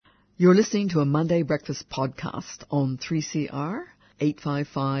You're listening to a Monday Breakfast podcast on 3CR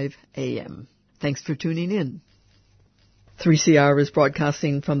 855 AM. Thanks for tuning in. 3CR is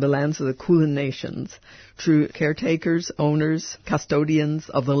broadcasting from the lands of the Kulin Nations through caretakers, owners, custodians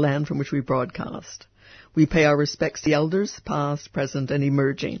of the land from which we broadcast. We pay our respects to the elders, past, present, and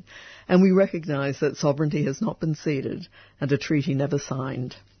emerging, and we recognize that sovereignty has not been ceded and a treaty never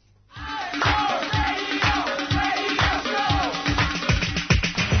signed.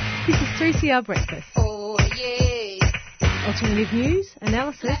 This is 3CR Breakfast. Oh, yeah. Alternative news,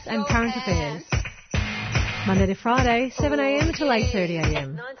 analysis and current affairs. Monday to Friday, 7am until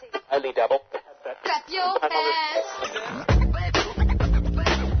 8:30am. Only double. Clap your hands.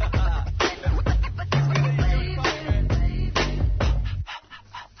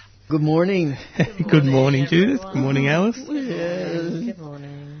 Good morning. Good morning, Judith. Good morning, Alice. Yes. Good morning.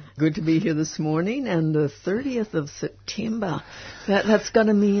 Good to be here this morning, and the 30th of September. That's going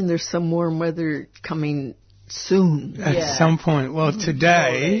to mean there's some warm weather coming soon. At some point. Well,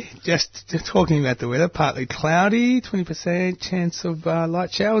 today, just talking about the weather, partly cloudy, 20% chance of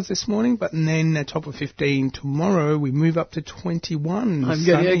light showers this morning, but then a top of 15 tomorrow. We move up to 21. I'm sunny.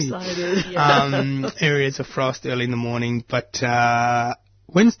 getting excited. Areas of frost early in the morning, but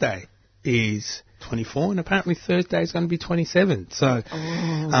Wednesday is 24, and apparently Thursday is going to be 27. So,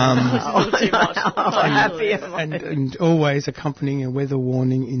 and always accompanying a weather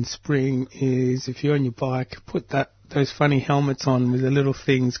warning in spring is if you're on your bike, put those funny helmets on with the little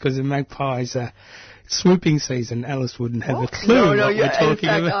things, because the magpies are swooping season. Alice wouldn't have a clue what we're talking in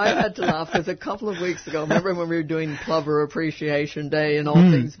fact, about. I had to laugh because a couple of weeks ago, remember when we were doing Plover Appreciation Day and all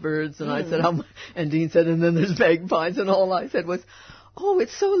things birds, and I said, and Dean said, and then there's magpies, and all I said was, oh,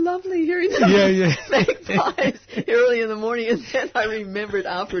 it's so lovely hearing the magpies early in the morning. And then I remembered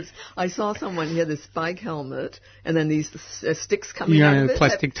afterwards, I saw someone, he had this spike helmet, and then these sticks coming out of it.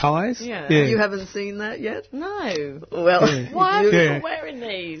 Plastic ties? Yeah. You haven't seen that yet? No. Well, Why are people wearing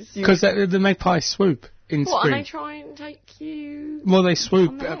these? Because the magpies swoop in What, spring. are they trying to take you? Well, they swoop,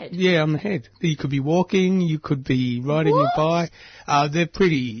 on the head? on the head. You could be walking, you could be riding your bike. They're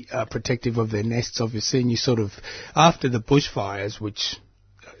pretty protective of their nests, obviously, and you sort of, after the bushfires, which,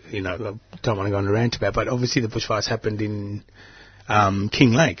 I don't want to go on a rant about, but obviously the bushfires happened in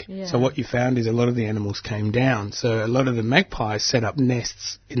King Lake. Yeah. So what you found is a lot of the animals came down. So a lot of the magpies set up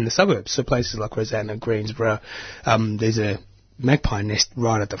nests in the suburbs. So places like Rosanna, Greensboro, there's a magpie nest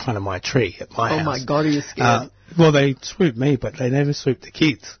right at the front of my tree at my house. Oh my God, are you scared? Well, they swoop me, but they never swoop the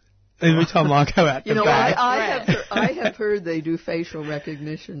kids. Every time I go out the back. I have heard they do facial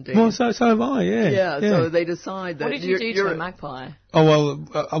recognition, Dean. Well, so have I, yeah. So they decide that What did you do to a magpie? Oh,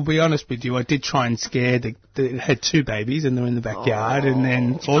 well, I'll be honest with you. I did try and scare it had two babies, and they're in the backyard, and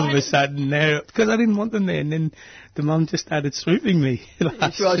then all of a sudden, because I didn't want them there, and then the mum just started swooping me.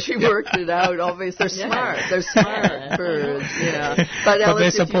 Well, she worked it out, obviously. They're smart. They're smart birds, But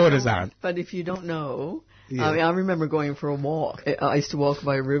their supporters aren't. But if you don't know... I remember going for a walk. I used to walk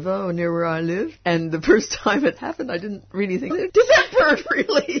by a river near where I live, and the first time it happened, I didn't really think, did that bird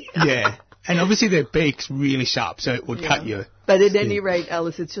really? Yeah. And obviously their beak's really sharp, so it would cut you. But at any rate,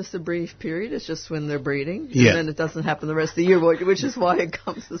 Alice, it's just a brief period. It's just when they're breeding. Yeah. And then it doesn't happen the rest of the year, which is why it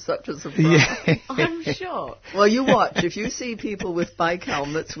comes as such a surprise. Yeah. I'm shocked. Well, you watch. If you see people with bike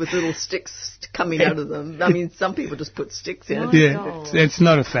helmets with little sticks coming out of them, I mean, some people just put sticks in it. Yeah, it's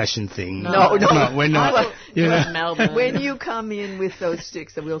not a fashion thing. No. We're not. Melbourne. When you come in with those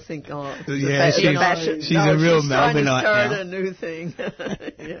sticks, then we'll think, she's she's a real Melbourneite now. Start now. a new thing.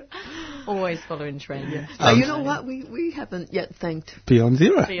 Always following trend. Yeah. You know what? We haven't yet thanked Beyond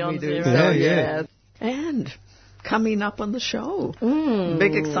Zero. Beyond we do. Zero. Yeah. And coming up on the show,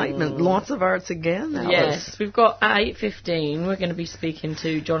 big excitement. Lots of arts again, Alice. Yes, we've got at 8:15. We're going to be speaking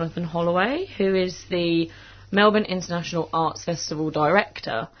to Jonathan Holloway, who is the Melbourne International Arts Festival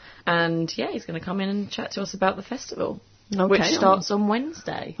director, and he's going to come in and chat to us about the festival, which starts on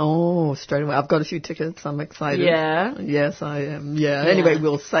Wednesday. Oh, straight away. I've got a few tickets. I'm excited. Yeah. Yes, I am. Yeah. Anyway,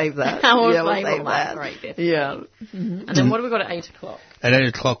 we'll save that. We'll save save that. Great gift. Yeah. And then what have we got at 8 o'clock? At 8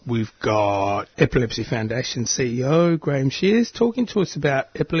 o'clock, we've got Epilepsy Foundation CEO Graham Shears talking to us about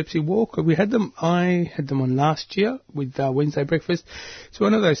Epilepsy Walk. I had them on last year with Wednesday Breakfast. It's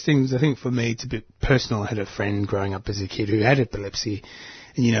one of those things, I think for me, it's a bit personal. I had a friend growing up as a kid who had epilepsy.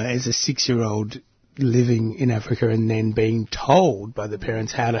 And, as a 6-year-old living in Africa and then being told by the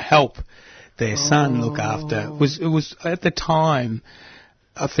parents how to help their son look after. It was at the time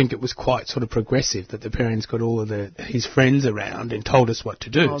I think it was quite sort of progressive that the parents got all of his friends around and told us what to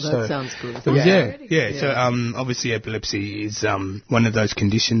do. Oh, that sounds good. Yeah. So obviously epilepsy is one of those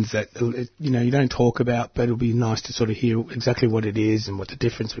conditions that you don't talk about, but it'll be nice to sort of hear exactly what it is and what the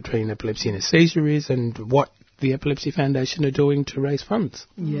difference between epilepsy and a seizure is, and what the Epilepsy Foundation are doing to raise funds.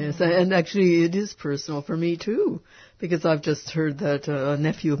 Yes, and actually it is personal for me too, because I've just heard that a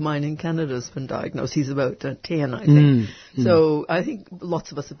nephew of mine in Canada has been diagnosed. He's about 10, I think. So I think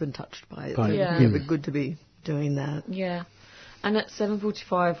lots of us have been touched by it. It'd be good to be doing that. Yeah. And at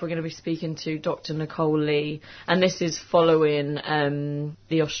 7:45, we're going to be speaking to Dr. Nicole Lee, and this is following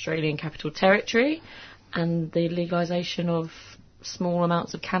the Australian Capital Territory and the legalisation of small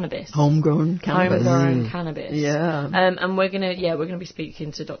amounts of cannabis. Homegrown cannabis. Cannabis. Yeah. And we're gonna be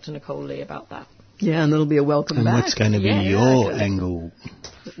speaking to Dr. Nicole Lee about that. Yeah, and it'll be a welcome and back. And what's going to be your angle?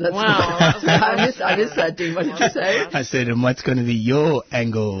 Wow. I missed that, Dean. What did you say? I said, and what's going to be your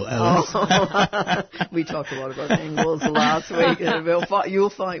angle, Alice? Oh. We talked a lot about angles last week. And you'll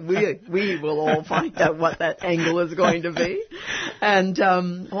find, we will all find out what that angle is going to be. And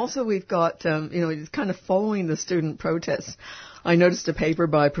also we've got, it's kind of following the student protests. I noticed a paper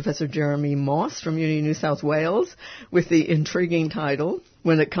by Professor Jeremy Moss from Uni New South Wales with the intriguing title,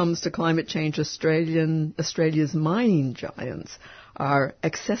 "When it comes to climate change, Australia's mining giants are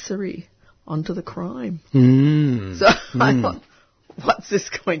accessory onto the crime." So I thought, what's this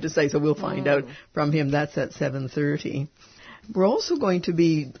going to say? So we'll find out from him. That's at 7:30. We're also going to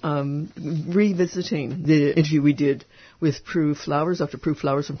be revisiting the interview we did with Prue Flowers, Dr. Prue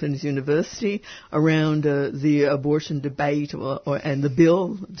Flowers from Flinders University, around the abortion debate and the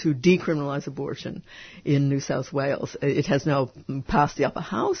bill to decriminalise abortion in New South Wales. It has now passed the upper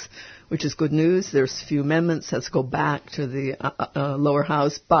house, which is good news. There's a few amendments that go back to the lower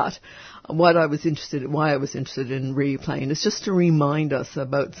house, but why I was interested in replaying is just to remind us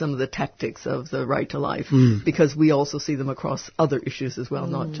about some of the tactics of the right to life, because we also see them across other issues as well,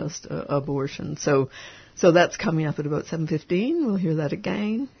 not just abortion. So that's coming up at about 7:15. We'll hear that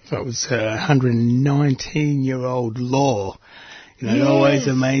again. So it was a 119-year-old law. It always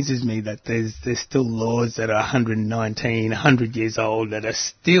amazes me that there's still laws that are 119, 100 years old that are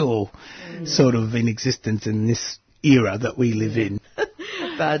still sort of in existence in this era that we live in.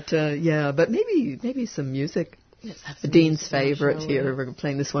 But maybe some music. Dean's favourite here. We're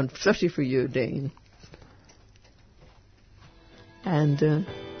playing this one, especially for you, Dean. And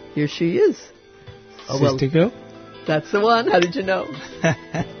here she is. Sister Girl? That's the one. How did you know?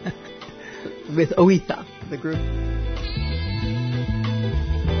 With Oitha, the group.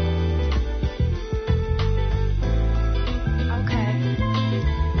 Okay.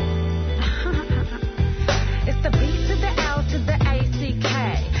 It's the B to the L to the A-C-K,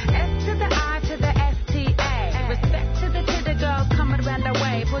 S to the I to the S-T-A. Respect to the girls coming around the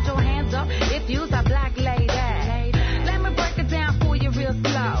way. Put your hands up if you's a black lady. Let me break it down for you real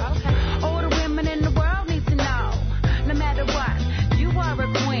slow. All the women in the world need to know, no matter what, you are a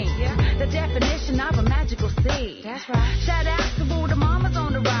queen. The definition of a magical seed. That's right. Shout out to all the mamas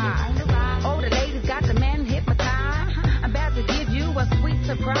on the ride. All the ladies got the men hypnotized. I'm about to give you a sweet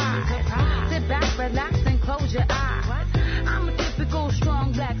surprise. Sit back, relax, and close your eyes. I'm a typical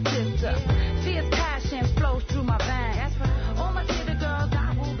strong black sister. Fierce passion flows through my veins. All my city girls,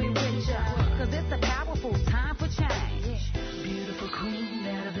 I will be with ya, 'cause it's a powerful time for change. Beautiful queen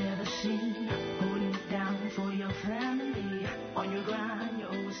that I've ever seen, holding it down for your family. On your grind, you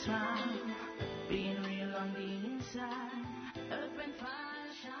always smile, being real on the inside. Earth and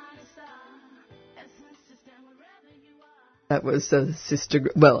fire, shining star, essence to stand wherever you are. That was Sister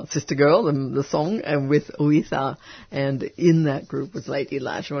Girl, the song, and with Oitha, and in that group was Lady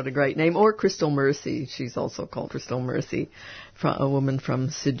Lash. What a great name. Or Crystal Mercy. She's also called Crystal Mercy, a woman from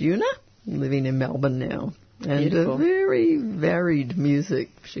Ceduna, living in Melbourne now. And very varied music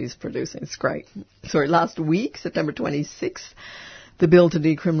she's producing. It's great. Sorry, last week, September 26th, the bill to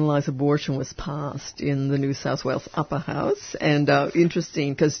decriminalise abortion was passed in the New South Wales Upper House. And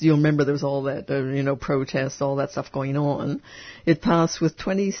interesting, because you'll remember there was all that, protests, all that stuff going on. It passed with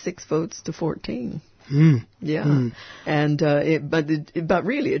 26 votes to 14. And but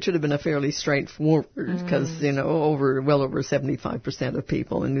really it should have been a fairly straightforward, because well over 75% of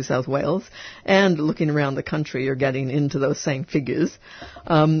people in New South Wales and looking around the country are getting into those same figures,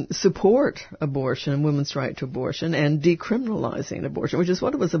 support abortion and women's right to abortion and decriminalising abortion, which is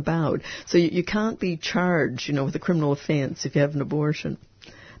what it was about. So you can't be charged with a criminal offence if you have an abortion.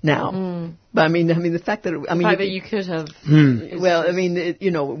 now. But I mean, the fact that The fact that you could have. well, I mean,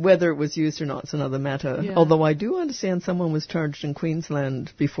 whether it was used or not is another matter. Yeah. Although I do understand someone was charged in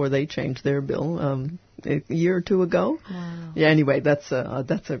Queensland before they changed their bill a year or two ago. Wow. Yeah. Anyway, that's a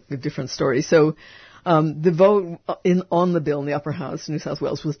different story. So the vote on the bill in the Upper House, New South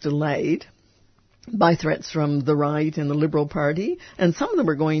Wales, was delayed by threats from the right and the Liberal Party, and some of them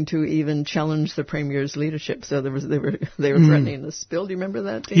were going to even challenge the Premier's leadership. So they were threatening this bill. Do you remember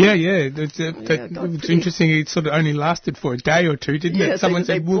that? Dean? Yeah. It's interesting. It sort of only lasted for a day or two, didn't it? Someone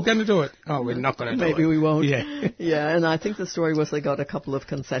said, we're going to do it. Oh, we're not going to do it. Maybe we won't. Yeah. Yeah, and I think the story was they got a couple of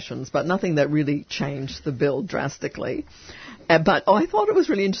concessions, but nothing that really changed the bill drastically. But I thought it was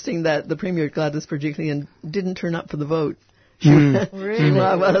really interesting that the Premier, Gladys Berejiklian, didn't turn up for the vote.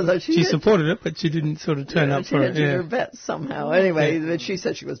 Really? She supported it, but she didn't sort of turn up for it. She her bets somehow. Anyway, but she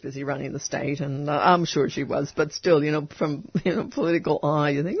said she was busy running the state, and I'm sure she was. But still, from political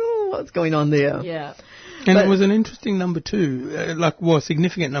eye, you think, oh, what's going on there? Yeah. And it was an interesting number too, a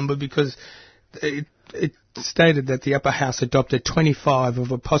significant number, because it stated that the Upper House adopted 25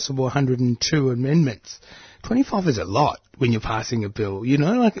 of a possible 102 amendments. 25 is a lot when you're passing a bill,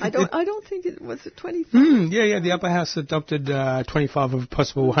 I don't think it was 25. The Upper House adopted 25 of a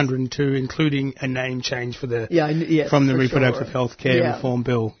possible 102, including a name change for from the reproductive health care reform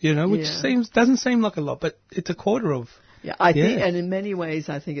bill, which doesn't seem like a lot, but it's a quarter of. Yeah, I think, and in many ways,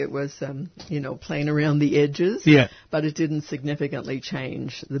 I think it was, playing around the edges. Yeah. But it didn't significantly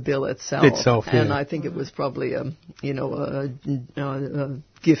change the bill itself. And I think it was probably a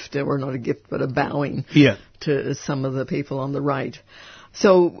gift, or not a gift, but a bowing to some of the people on the right.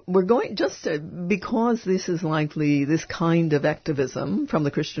 So we're going, because this is likely this kind of activism from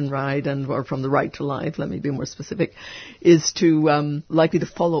the Christian right or from the right to life, let me be more specific, is to likely to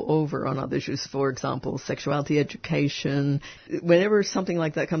follow over on other issues, for example, sexuality education. Whenever something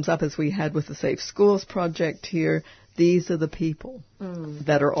like that comes up, as we had with the Safe Schools project here, these are the people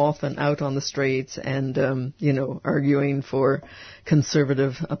that are often out on the streets and, arguing for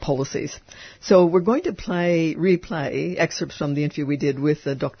conservative policies. So we're going to replay excerpts from the interview we did with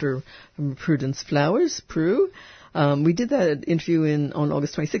Dr. Prudence Flowers, Prue. We did that interview on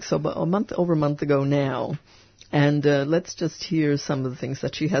August 26th, so over a month ago now. And let's just hear some of the things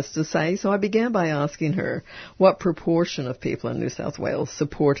that she has to say. So I began by asking her what proportion of people in New South Wales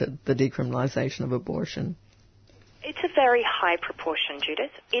supported the decriminalisation of abortion. It's a very high proportion,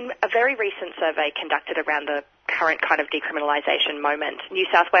 Judith. In a very recent survey conducted around the current kind of decriminalisation moment, New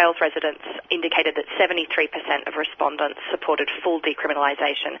South Wales residents indicated that 73% of respondents supported full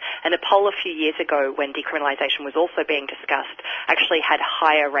decriminalisation, and a poll a few years ago when decriminalisation was also being discussed actually had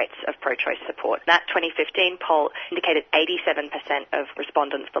higher rates of pro-choice support. That 2015 poll indicated 87% of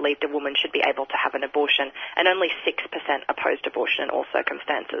respondents believed a woman should be able to have an abortion, and only 6% opposed abortion in all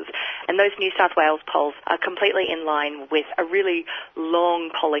circumstances. And those New South Wales polls are completely in line with a really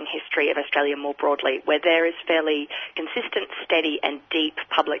long polling history of Australia more broadly, where there is fairly consistent, steady and deep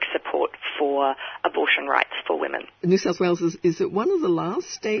public support for abortion rights for women. New South Wales, is it one of the last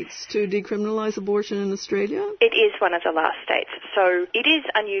states to decriminalise abortion in Australia? It is one of the last states. So it is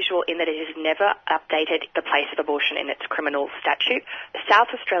unusual in that it has never updated the place of abortion in its criminal statute. South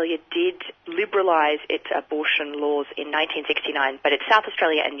Australia did liberalise its abortion laws in 1969, but it's South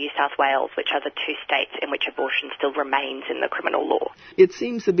Australia and New South Wales which are the two states in which abortion still remains in the criminal law. It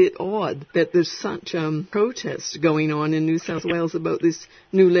seems a bit odd that there's such protest going on in New South Wales about this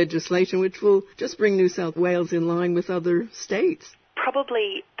new legislation, which will just bring New South Wales in line with other states.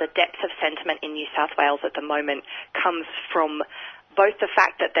 Probably the depth of sentiment in New South Wales at the moment comes from both the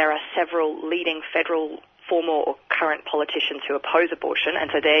fact that there are several leading federal former or current politicians who oppose abortion, and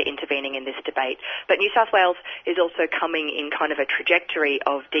so they're intervening in this debate. But New South Wales is also coming in kind of a trajectory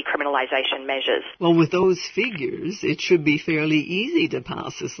of decriminalisation measures. Well, with those figures, it should be fairly easy to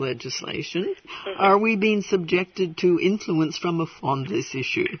pass this legislation. Mm-hmm. Are we being subjected to influence from on this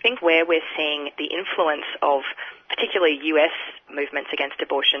issue? I think where we're seeing the influence of particularly US movements against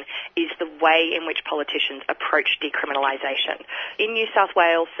abortion is the way in which politicians approach decriminalisation. In New South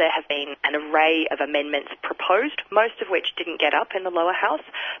Wales, there have been an array of amendments proposed, most of which didn't get up in the lower house,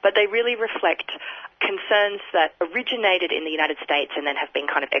 but they really reflect concerns that originated in the United States and then have been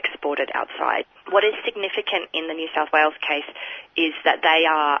kind of exported outside. What is significant in the New South Wales case is that they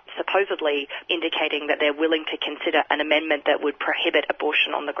are supposedly indicating that they're willing to consider an amendment that would prohibit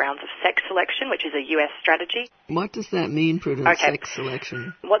abortion on the grounds of sex selection, which is a US strategy. What does that mean, Prudence, sex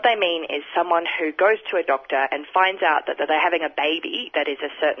selection? What they mean is someone who goes to a doctor and finds out that they're having a baby that is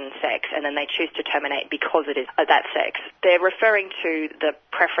a certain sex, and then they choose to terminate because it is that sex. They're referring to the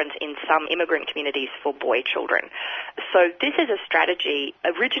preference in some immigrant communities for boy children. So this is a strategy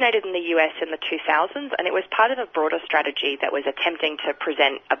originated in the US in the 2000s, and it was part of a broader strategy that was attempting to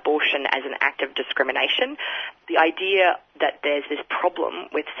present abortion as an act of discrimination. The idea that there's this problem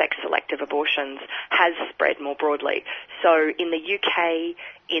with sex-selective abortions has spread more broadly. So in the UK,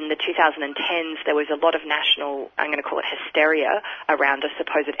 in the 2010s, there was a lot of national, I'm going to call it hysteria, around a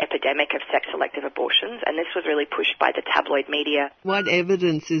supposed epidemic of sex-selective abortions, and this was really pushed by the tabloid media. What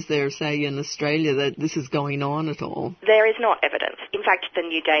evidence is there, say, in Australia that this is going on at all? There is not evidence. In fact, the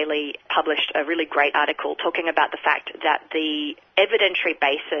New Daily published a really great article talking about the fact that the evidentiary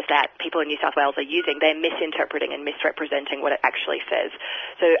basis that people in New South Wales are using, they're misinterpreting and misrepresenting what it actually says.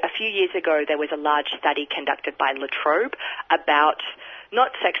 So a few years ago, there was a large study conducted by La Trobe about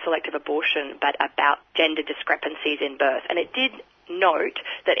not sex-selective abortion, but about gender discrepancies in birth. And it did note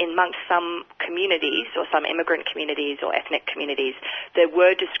that amongst some communities, or some immigrant communities or ethnic communities, there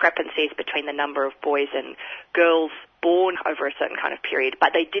were discrepancies between the number of boys and girls born over a certain kind of period,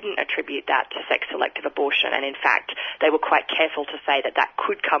 but they didn't attribute that to sex-selective abortion, and in fact, they were quite careful to say that that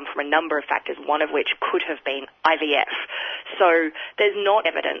could come from a number of factors, one of which could have been IVF. So there's not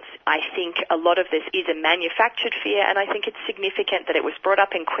evidence. I think a lot of this is a manufactured fear, and I think it's significant that it was brought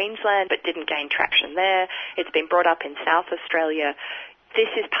up in Queensland but didn't gain traction there. It's been brought up in South Australia. This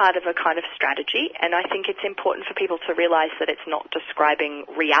is part of a kind of strategy, and I think it's important for people to realise that it's not describing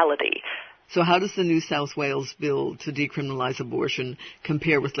reality. So how does the New South Wales bill to decriminalise abortion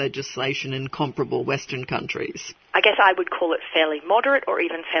compare with legislation in comparable Western countries? I guess I would call it fairly moderate or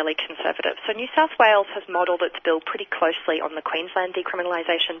even fairly conservative. So New South Wales has modelled its bill pretty closely on the Queensland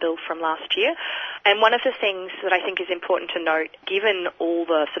decriminalisation bill from last year. And one of the things that I think is important to note, given all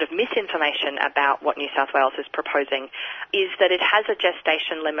the sort of misinformation about what New South Wales is proposing, is that it has a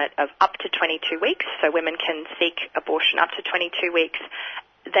gestation limit of up to 22 weeks. So women can seek abortion up to 22 weeks.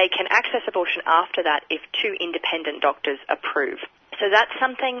 They can access abortion after that if two independent doctors approve. So that's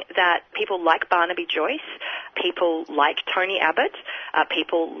something that people like Barnaby Joyce, people like Tony Abbott,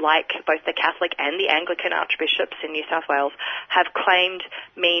 people like both the Catholic and the Anglican archbishops in New South Wales have claimed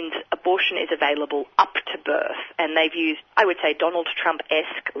means abortion is available up to birth. And they've used, I would say, Donald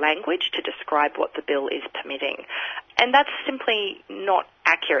Trump-esque language to describe what the bill is permitting. And that's simply not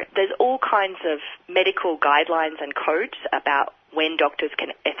accurate. There's all kinds of medical guidelines and codes about when doctors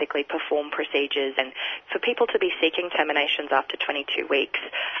can ethically perform procedures, and for people to be seeking terminations after 22 weeks.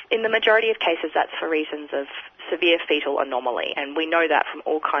 In the majority of cases, that's for reasons of severe fetal anomaly, and we know that from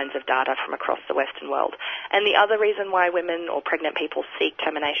all kinds of data from across the Western world. And the other reason why women or pregnant people seek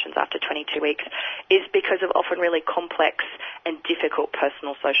terminations after 22 weeks is because of often really complex and difficult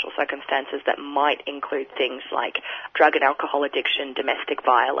personal social circumstances that might include things like drug and alcohol addiction, domestic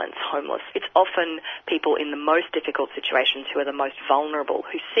violence, homeless. It's often people in the most difficult situations who are the most vulnerable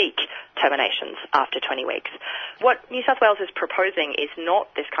who seek terminations after 20 weeks. What New South Wales is proposing is not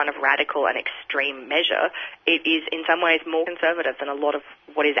this kind of radical and extreme measure. It is in some ways more conservative than a lot of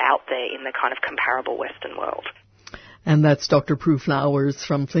what is out there in the kind of comparable Western world. And that's Dr. Prue Flowers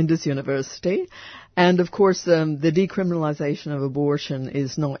from Flinders University. And, of course, the decriminalisation of abortion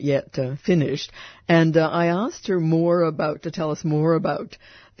is not yet finished. And I asked her to tell us more about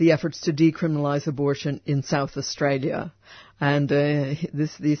the efforts to decriminalise abortion in South Australia. And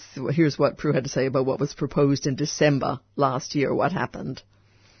here's what Prue had to say about what was proposed in December last year. What happened?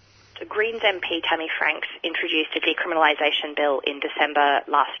 The Greens MP Tammy Franks introduced a decriminalisation bill in December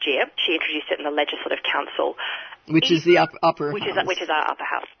last year. She introduced it in the Legislative Council. Which is the upper house. Which is our upper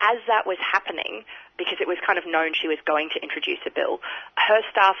house. As that was happening, because it was kind of known she was going to introduce a bill, her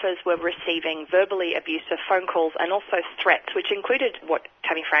staffers were receiving verbally abusive phone calls and also threats, which included what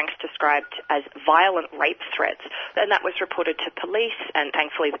Tammy Franks described as violent rape threats. And that was reported to police, and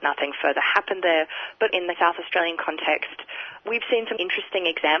thankfully nothing further happened there. But in the South Australian context, we've seen some interesting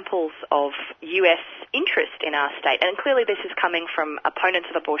examples of US interest in our state. And clearly this is coming from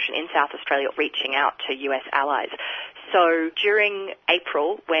opponents of abortion in South Australia reaching out to US allies. So during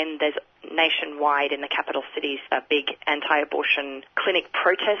April, when there's nationwide in the capital cities a big anti-abortion clinic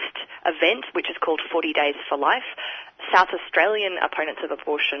protest event, which is called 40 Days for Life, South Australian opponents of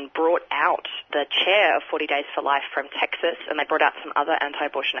abortion brought out the chair of 40 Days for Life from Texas, and they brought out some other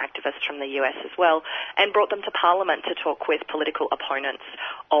anti-abortion activists from the US as well, and brought them to Parliament to talk with political opponents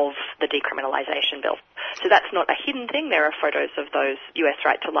of the decriminalisation bill. So that's not a hidden thing. There are photos of those US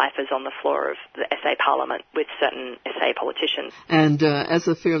right to lifers on the floor of the SA Parliament with certain SA politicians. And as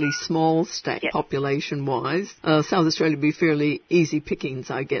a fairly small state, population-wise, South Australia would be fairly easy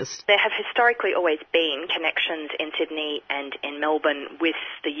pickings, I guess. There have historically always been connections in Sydney Sydney and in Melbourne with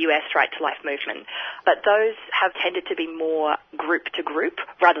the US Right to Life movement. But those have tended to be more group to group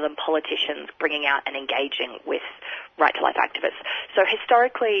rather than politicians bringing out and engaging with Right to Life activists. So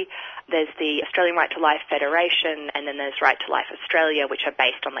historically, there's the Australian Right to Life Federation, and then there's Right to Life Australia, which are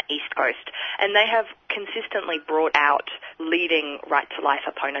based on the East Coast. And they have consistently brought out leading Right to Life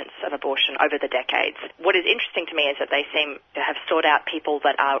opponents of abortion over the decades. What is interesting to me is that they seem to have sought out people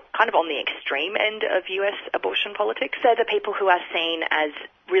that are kind of on the extreme end of US abortion politics. They're the people who are seen as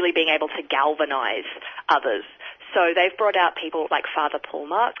really being able to galvanise others. So they've brought out people like Father Paul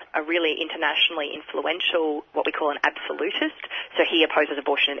Mark, a really internationally influential, what we call an absolutist. So he opposes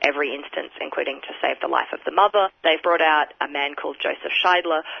abortion in every instance, including to save the life of the mother. They've brought out a man called Joseph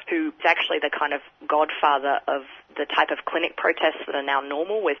Scheidler, who is actually the kind of godfather of the type of clinic protests that are now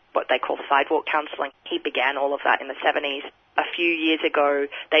normal with what they call sidewalk counselling. He began all of that in the 70s. A few years ago,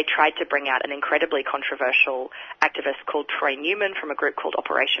 they tried to bring out an incredibly controversial activist called Troy Newman from a group called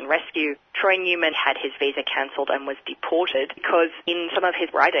Operation Rescue. Troy Newman had his visa cancelled and was deported because in some of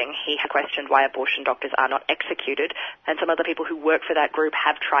his writing, he had questioned why abortion doctors are not executed, and some other people who work for that group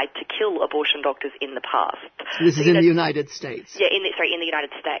have tried to kill abortion doctors in the past. This is in the United States. Yeah, in the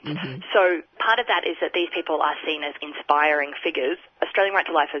United States. Mm-hmm. So part of that is that these people are seen as inspiring figures. Australian Right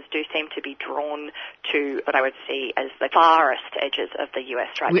to Lifers do seem to be drawn to what I would see as the farthest edges of the US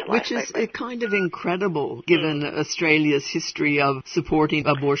Right to Life Which is kind of incredible, given Australia's history of supporting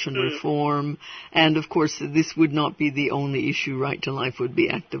abortion reform. And, of course, this would not be the only issue Right to Life would be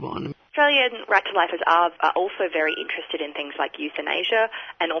active on. Australian Right to Lifers are also very interested in things like euthanasia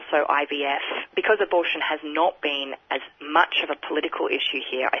and also IVF. Because abortion has not been as much of a political issue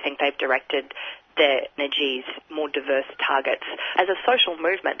here, I think they've directed their energies more diverse targets. As a social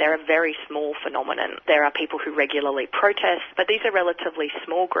movement, they're a very small phenomenon. There are people who regularly protest, but these are relatively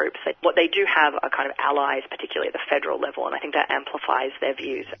small groups. What they do have are kind of allies, particularly at the federal level, and I think that amplifies their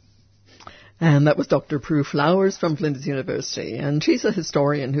views. And that was Dr. Prue Flowers from Flinders University. And she's a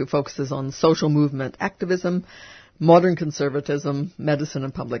historian who focuses on social movement activism, modern conservatism, medicine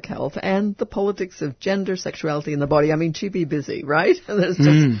and public health, and the politics of gender, sexuality, and the body. I mean, she'd be busy, right? There's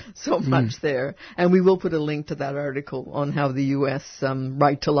just so much there. And we will put a link to that article on how the U.S.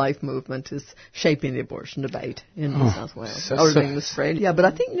 Right to Life movement is shaping the abortion debate in New South Wales, or in Australia. Yeah, but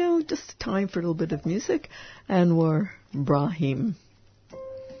I think now just time for a little bit of music. Anwar Brahim.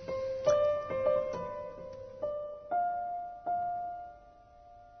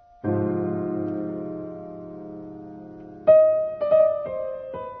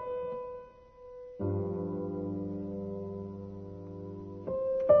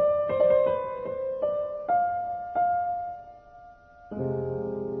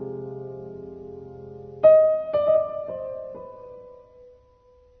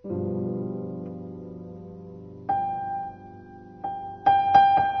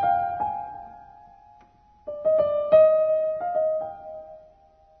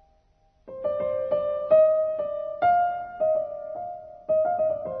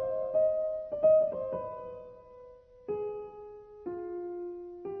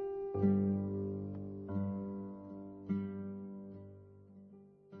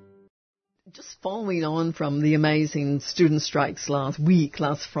 Just following on from the amazing student strikes last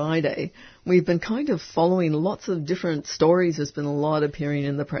Friday, we've been kind of following lots of different stories. There's been a lot appearing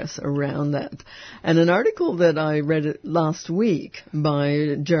in the press around that. And an article that I read last week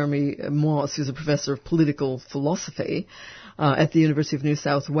by Jeremy Moss, who's a professor of political philosophy at the University of New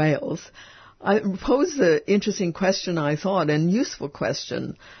South Wales, I posed an interesting question, I thought, and useful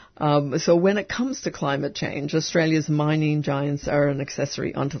question. So when it comes to climate change, Australia's mining giants are an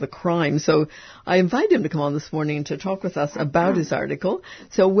accessory onto the crime. So I invited him to come on this morning to talk with us about his article.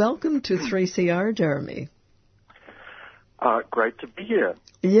 So welcome to 3CR, Jeremy. Great to be here.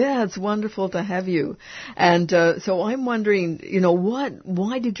 Yeah, it's wonderful to have you. And so I'm wondering,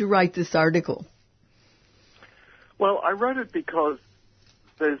 why did you write this article? Well, I wrote it because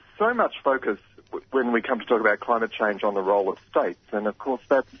there's so much focus when we come to talk about climate change on the role of states, and of course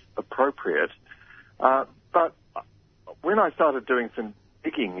that's appropriate. But when I started doing some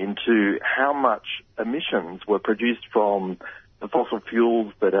digging into how much emissions were produced from the fossil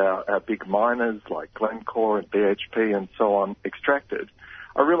fuels that our big miners like Glencore and BHP and so on extracted,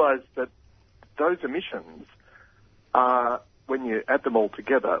 I realized that those emissions are, when you add them all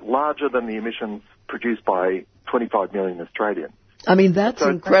together, larger than the emissions produced by 25 million Australians. I mean, that's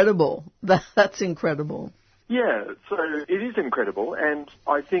incredible. That's incredible. Yeah, so it is incredible, and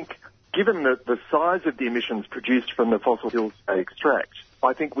I think given the size of the emissions produced from the fossil fuels they extract,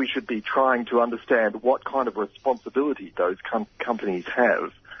 I think we should be trying to understand what kind of responsibility those companies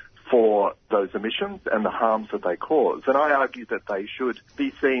have for those emissions and the harms that they cause. And I argue that they should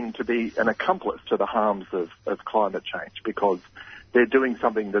be seen to be an accomplice to the harms of climate change, because they're doing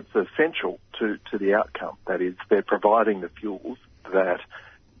something that's essential to the outcome. That is, they're providing the fuels that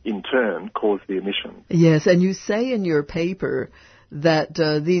in turn cause the emissions. Yes, and you say in your paper that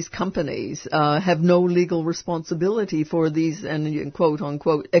these companies have no legal responsibility for these, and quote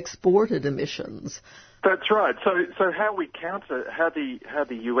unquote, exported emissions. That's right. So how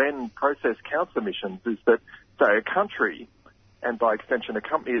the UN process counts emissions is that, say, a country, and by extension a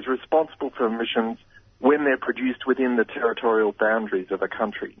company, is responsible for emissions when they're produced within the territorial boundaries of a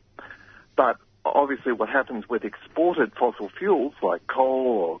country. But obviously what happens with exported fossil fuels like coal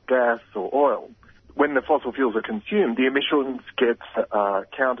or gas or oil, when the fossil fuels are consumed, the emissions get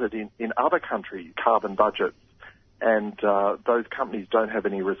counted in other countries' carbon budgets, and those companies don't have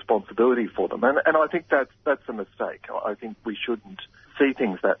any responsibility for them. And I think that's a mistake. I think we shouldn't see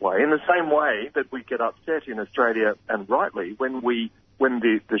things that way. In the same way that we get upset in Australia, and rightly, when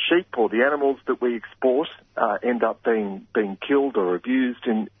the sheep or the animals that we export end up being killed or abused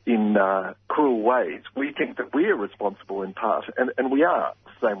in cruel ways, we think that we are responsible in part, and we are.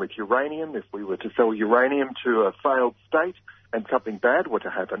 Same with uranium. If we were to sell uranium to a failed state and something bad were to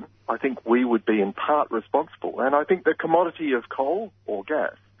happen, I think we would be in part responsible. And I think the commodity of coal or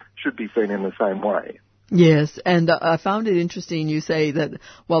gas should be seen in the same way. Yes, and I found it interesting you say that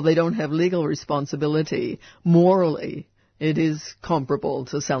while they don't have legal responsibility, morally it is comparable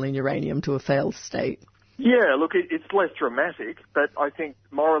to selling uranium to a failed state. Yeah, look, it's less dramatic, but I think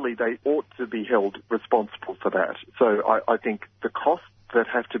morally they ought to be held responsible for that. So I think the costs that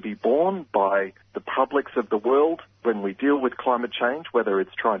have to be borne by the publics of the world when we deal with climate change, whether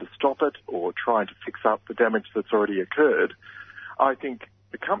it's trying to stop it or trying to fix up the damage that's already occurred, I think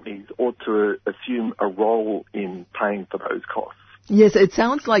the companies ought to assume a role in paying for those costs. Yes, it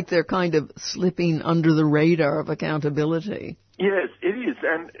sounds like they're kind of slipping under the radar of accountability. Yes, it is,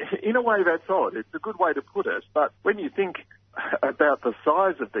 and in a way that's odd. It's a good way to put it, but when you think about the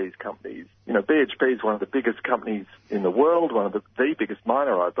size of these companies, BHP is one of the biggest companies in the world, one of the biggest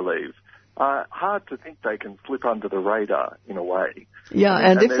miner, I believe. Hard to think they can slip under the radar in a way. Yeah,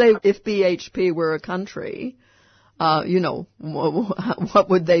 and if BHP were a country, what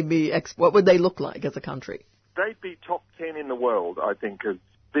would they be? What would they look like as a country? They'd be top 10 in the world, I think, of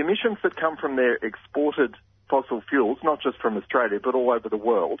the emissions that come from their exported fossil fuels, not just from Australia, but all over the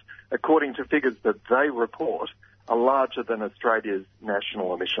world, according to figures that they report, are larger than Australia's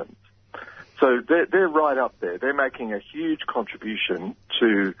national emissions. So they're right up there. They're making a huge contribution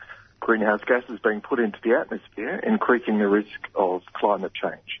to greenhouse gases being put into the atmosphere, increasing the risk of climate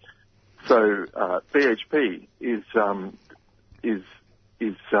change. So BHP is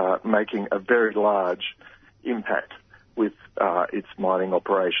making a very large impact with its mining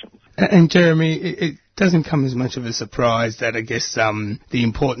operations. And Jeremy, it doesn't come as much of a surprise that I guess the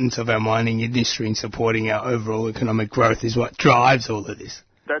importance of our mining industry in supporting our overall economic growth is what drives all of this.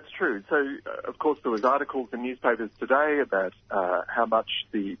 That's true. So, of course, there was articles in newspapers today about how much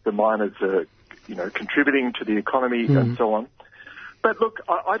the miners are, contributing to the economy and so on. But look,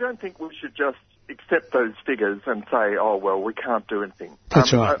 I don't think we should just accept those figures and say, oh, well, we can't do anything.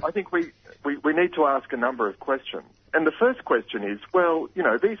 That's right. I think we need to ask a number of questions. And the first question is, well,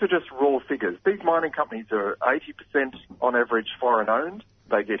 these are just raw figures. These mining companies are 80% on average foreign owned.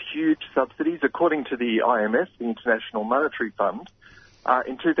 They get huge subsidies. According to the IMF, the International Monetary Fund,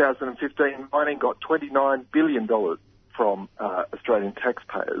 in 2015, mining got $29 billion from Australian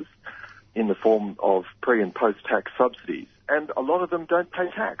taxpayers in the form of pre- and post-tax subsidies. And a lot of them don't pay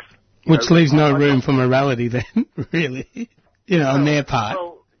tax. Which leaves no room for morality then, really, on their part.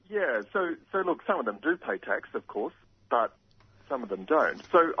 Well, yeah, so look, some of them do pay tax, of course, but some of them don't.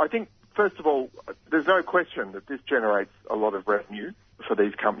 So I think, first of all, there's no question that this generates a lot of revenue for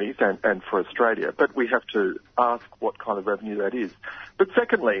these companies and for Australia, but we have to ask what kind of revenue that is. But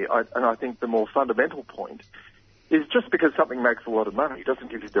secondly, I think the more fundamental point is just because something makes a lot of money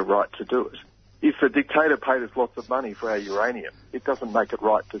doesn't give you the right to do it. If a dictator paid us lots of money for our uranium, it doesn't make it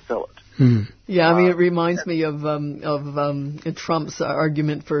right to sell it. Yeah, it reminds me of Trump's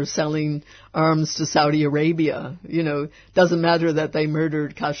argument for selling arms to Saudi Arabia. Doesn't matter that they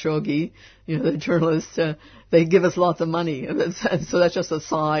murdered Khashoggi. The journalists, they give us lots of money. So that's just a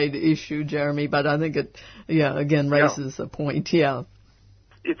side issue, Jeremy. But I think it, again, raises a point. Yeah.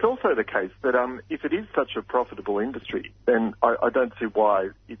 It's also the case that if it is such a profitable industry, then I don't see why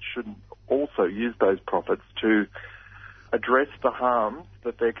it shouldn't also use those profits to address the harms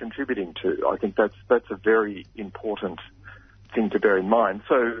that they're contributing to. I think that's a very important thing to bear in mind.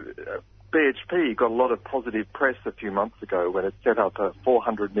 So BHP got a lot of positive press a few months ago when it set up a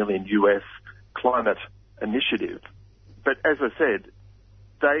 $400 million US climate initiative. But as I said,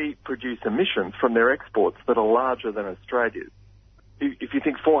 they produce emissions from their exports that are larger than Australia's. If you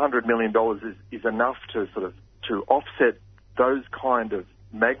think $400 million is enough to sort of to offset those kind of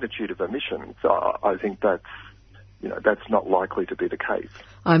magnitude of emissions, I think that's not likely to be the case.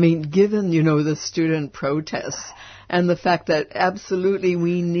 I mean, given, the student protests and the fact that absolutely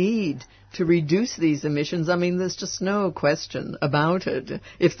we need to reduce these emissions, I mean, there's just no question about it.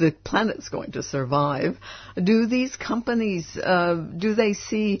 If the planet's going to survive, do these companies, do they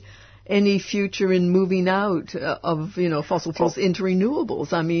see any future in moving out of, fossil fuels into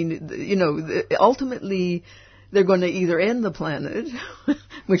renewables? I mean, ultimately, they're going to either end the planet,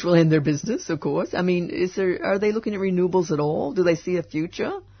 which will end their business, of course. I mean, are they looking at renewables at all? Do they see a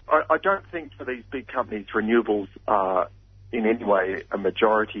future? I don't think for these big companies, renewables are in any way a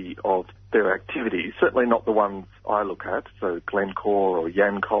majority of their activities, certainly not the ones I look at, so Glencore or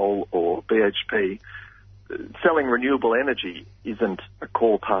Yancoal or BHP. Selling renewable energy isn't a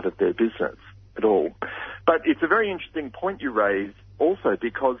core part of their business at all. But it's a very interesting point you raise also,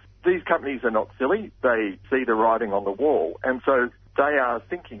 because these companies are not silly. They see the writing on the wall. And so they are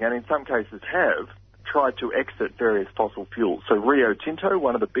thinking, and in some cases have, tried to exit various fossil fuels. So Rio Tinto,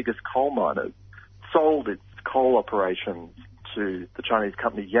 one of the biggest coal miners, sold its coal operations to the Chinese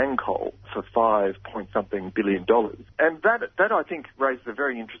company Yancoal for $5.something billion. And that I think raises a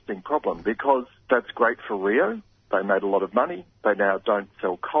very interesting problem, because that's great for Rio. They made a lot of money. They now don't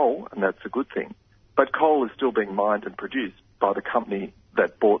sell coal, and that's a good thing. But coal is still being mined and produced by the company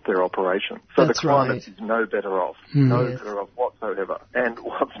that bought their operation. So that's the climate right. is no better off, better off whatsoever. And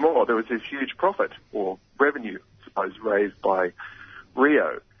what's more, there was this huge profit or revenue, I suppose, raised by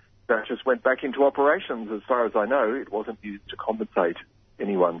Rio that just went back into operations. As far as I know, it wasn't used to compensate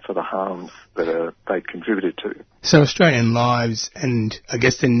anyone for the harms that they'd contributed to. So Australian lives and, I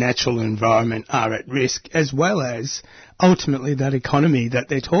guess, the natural environment are at risk, as well as ultimately that economy that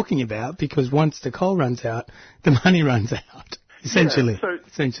they're talking about, because once the coal runs out, the money runs out, essentially.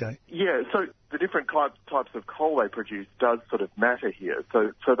 Yeah, so the different types of coal they produce does sort of matter here.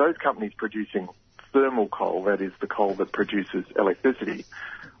 So those companies producing thermal coal, that is the coal that produces electricity,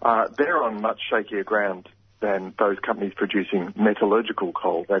 they're on much shakier ground than those companies producing metallurgical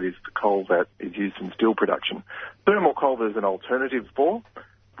coal, that is the coal that is used in steel production. Thermal coal there's an alternative for,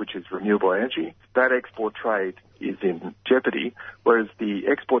 which is renewable energy. That export trade is in jeopardy, whereas the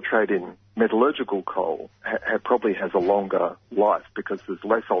export trade in metallurgical coal probably has a longer life because there's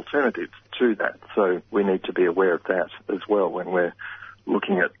less alternatives to that. So we need to be aware of that as well when we're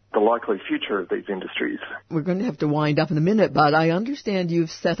looking at the likely future of these industries. We're going to have to wind up in a minute, but I understand you've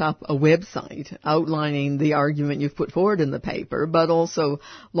set up a website outlining the argument you've put forward in the paper, but also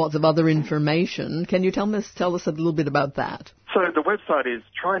lots of other information. Can you tell us a little bit about that? So the website is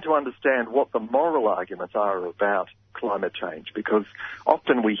trying to understand what the moral arguments are about climate change, because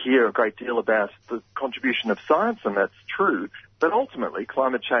often we hear a great deal about the contribution of science, and that's true, but ultimately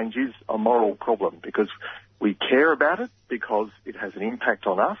climate change is a moral problem because we care about it, because it has an impact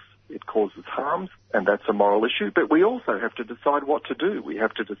on us, it causes harms, and that's a moral issue. But we also have to decide what to do. We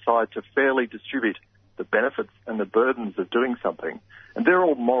have to decide to fairly distribute the benefits and the burdens of doing something. And they're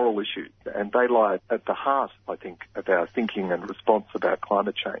all moral issues, and they lie at the heart, I think, of our thinking and response about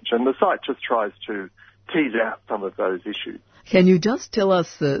climate change. And the site just tries to tease out some of those issues. Can you just tell us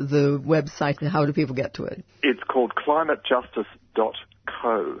the website and how do people get to it? It's called climatejustice.co.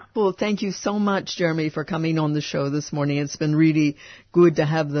 Well, thank you so much, Jeremy, for coming on the show this morning. It's been really good to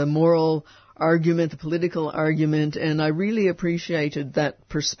have the moral argument, the political argument, and I really appreciated that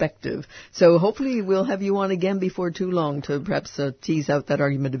perspective. So hopefully we'll have you on again before too long to perhaps tease out that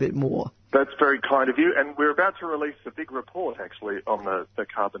argument a bit more. That's very kind of you, and we're about to release a big report, actually, on the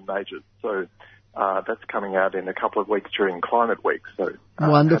carbon majors. So that's coming out in a couple of weeks during Climate Week. So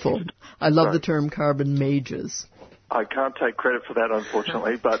wonderful. I love the term carbon majors. I can't take credit for that,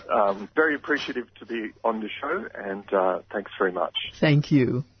 unfortunately, but very appreciative to be on the show, and thanks very much. Thank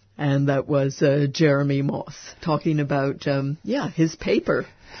you. And that was Jeremy Moss talking about, his paper.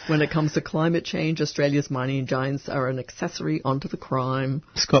 When it comes to climate change, Australia's mining giants are an accessory onto the crime.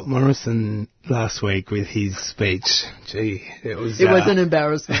 Scott Morrison last week with his speech, it was an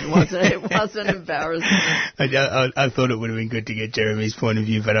embarrassment, wasn't it? It was an embarrassment. I thought it would have been good to get Jeremy's point of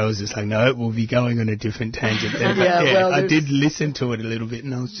view, but I was just like, no, we'll be going on a different tangent there. I did listen to it a little bit,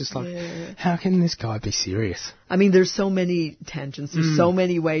 and I was just like, how can this guy be serious? I mean, there's so many tangents. There's so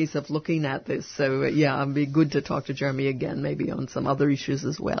many ways of looking at this. So, it'd be good to talk to Jeremy again, maybe on some other issues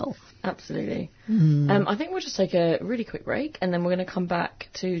as well. Absolutely. I think we'll just take a really quick break, and then we're going to come back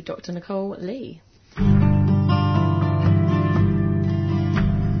to Dr. Nicole Lee.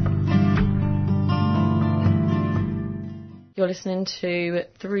 You're listening to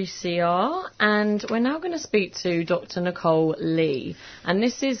 3CR, and we're now going to speak to Dr. Nicole Lee. And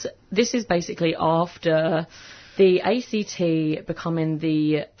this is basically after the ACT becoming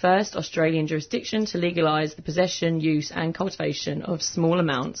the first Australian jurisdiction to legalise the possession, use and cultivation of small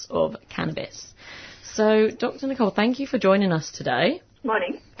amounts of cannabis. So, Dr. Nicole, thank you for joining us today.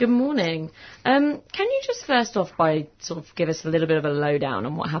 Morning. Good morning. Can you just first off by sort of give us a little bit of a lowdown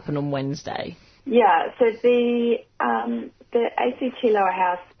on what happened on Wednesday? Yeah, so the ACT Lower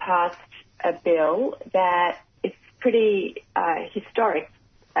House passed a bill that is pretty historic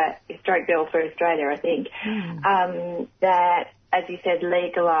bill for Australia, I think, that, as you said,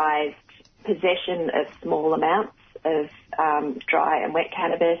 legalised possession of small amounts of dry and wet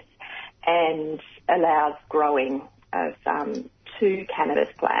cannabis and allows growing of 2 cannabis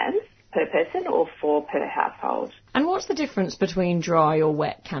plants per person or 4 per household. And what's the difference between dry or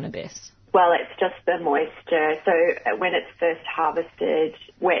wet cannabis? Well, it's just the moisture. So when it's first harvested,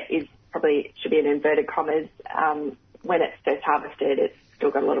 wet is probably should be in inverted commas. When it's first harvested, it's still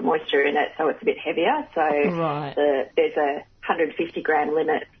got a lot of moisture in it, so it's a bit heavier. So there's a 150 gram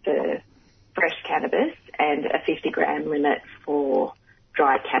limit for fresh cannabis and a 50 gram limit for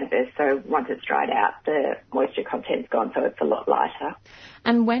dried cannabis. So once it's dried out, the moisture content's gone, so it's a lot lighter.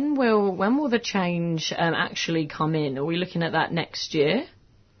 And when will the change actually come in? Are we looking at that next year?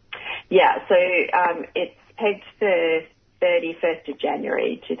 Yeah, so it's pegged for 31st of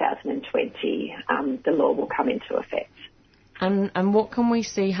January 2020. The law will come into effect. And what can we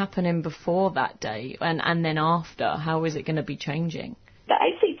see happening before that date and then after? How is it going to be changing? The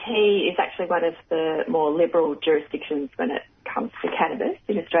ACT is actually one of the more liberal jurisdictions when it comes to cannabis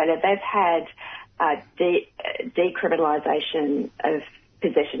in Australia. They've had decriminalisation of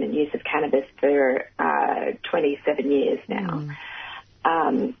possession and use of cannabis for 27 years now.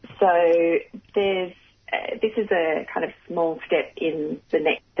 So this is a kind of small step in the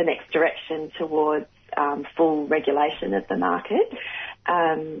next direction towards full regulation of the market.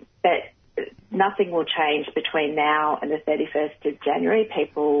 But nothing will change between now and the 31st of January.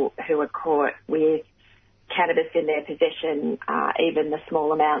 People who are caught with cannabis in their possession, even the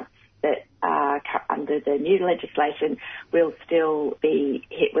small amounts that are under the new legislation, will still be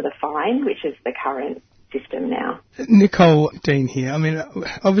hit with a fine, which is the current system now. Nicole, Dean here. I mean,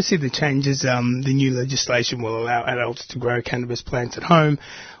 obviously the changes, the new legislation will allow adults to grow cannabis plants at home.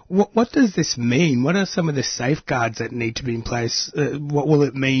 What does this mean? What are some of the safeguards that need to be in place? What will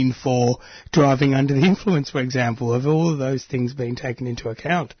it mean for driving under the influence, for example? Have all of those things been taken into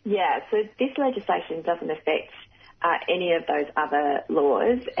account? Yeah, so this legislation doesn't affect any of those other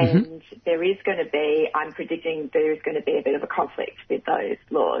laws, and there is going to be, I'm predicting there is going to be a bit of a conflict with those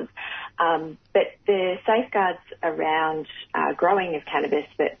laws. But the safeguards around growing of cannabis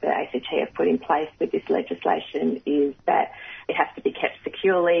that the ACT have put in place with this legislation is that it has to be kept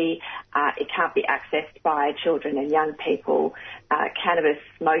securely, it can't be accessed by children and young people. Cannabis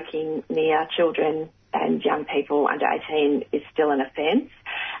smoking near children and young people under 18 is still an offence.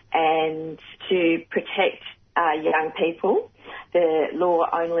 And to protect young people, the law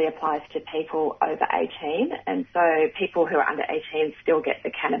only applies to people over 18, and so people who are under 18 still get the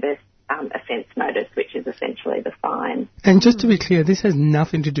cannabis offence notice, which is essentially the fine. And just to be clear, this has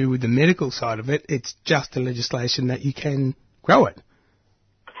nothing to do with the medical side of it. It's just a legislation that you can grow it.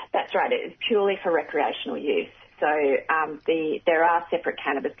 That's right. It is purely for recreational use. So there are separate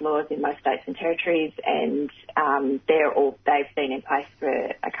cannabis laws in most states and territories, and they've been in place for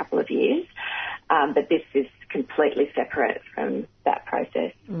a couple of years. But this is completely separate from that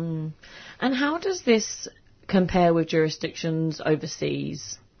process. And how does this compare with jurisdictions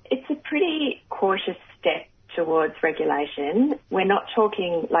overseas? It's a pretty cautious step towards regulation. We're not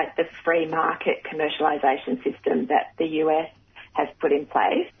talking like the free market commercialisation system that the US has put in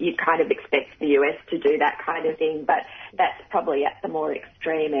place. You kind of expect the US to do that kind of thing, but that's probably at the more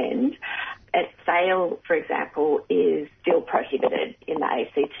extreme end. A sale, for example, is still prohibited in the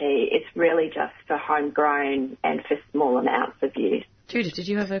ACT. It's really just for homegrown and for small amounts of use. Judith, did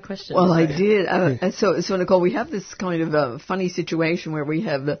you have a question? Well, I did. And so, Nicole, we have this kind of a funny situation where we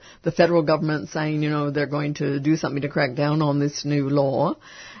have the federal government saying, they're going to do something to crack down on this new law,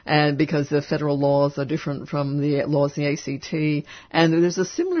 and because the federal laws are different from the laws in the ACT. And there's a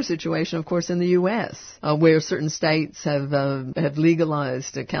similar situation, of course, in the U.S., where certain states have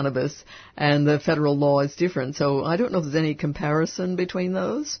legalized cannabis, and the federal law is different. So I don't know if there's any comparison between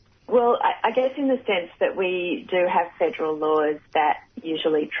those. Well, I guess in the sense that we do have federal laws that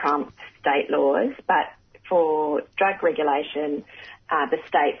usually trump state laws, but for drug regulation, the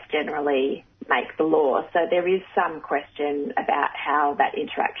states generally make the law. So there is some question about how that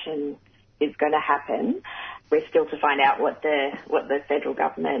interaction is going to happen. We're still to find out what the federal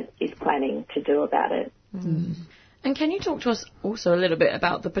government is planning to do about it. Mm. And can you talk to us also a little bit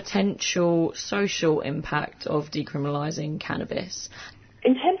about the potential social impact of decriminalising cannabis?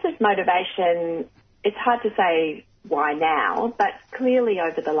 In terms of motivation, it's hard to say why now, but clearly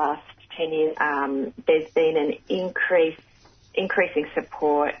over the last 10 years, there's been an increasing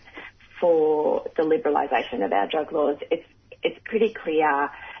support for the liberalisation of our drug laws. It's pretty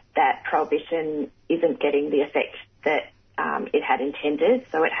clear that prohibition isn't getting the effect that it had intended,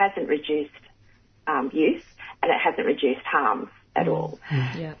 so it hasn't reduced use and it hasn't reduced harm at all.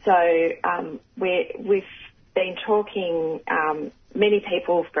 Yeah. So we've been talking, many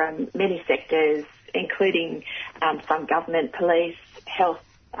people from many sectors, including some government, police, health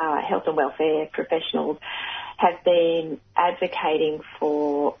and welfare professionals, have been advocating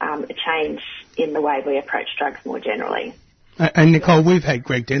for a change in the way we approach drugs more generally. And Nicole, we've had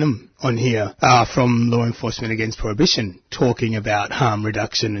Greg Denham on here from Law Enforcement Against Prohibition talking about harm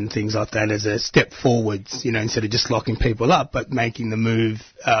reduction and things like that as a step forwards, instead of just locking people up, but making the move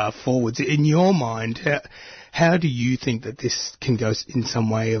forwards. In your mind, how do you think that this can go in some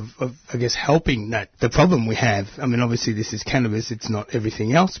way of I guess, helping that the problem we have? I mean, obviously this is cannabis, it's not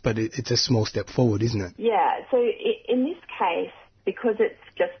everything else, but it's a small step forward, isn't it? Yeah, so in this case, because it's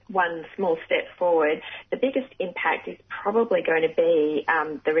just one small step forward, the biggest impact is probably going to be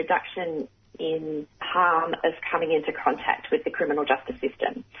the reduction in harm of coming into contact with the criminal justice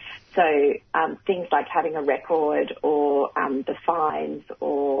system. So things like having a record or the fines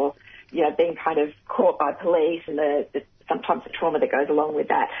or being kind of caught by police and sometimes the trauma that goes along with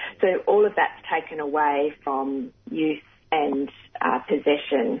that. So all of that's taken away from use and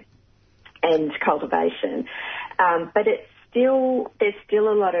possession and cultivation. But there's still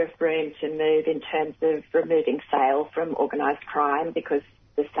a lot of room to move in terms of removing sale from organised crime, because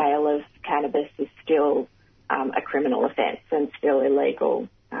the sale of cannabis is still a criminal offence and still illegal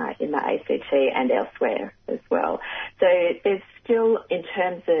in the ACT and elsewhere as well. So there's still, in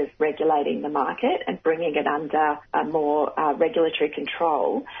terms of regulating the market and bringing it under a more regulatory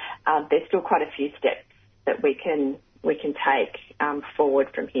control, there's still quite a few steps that we can take forward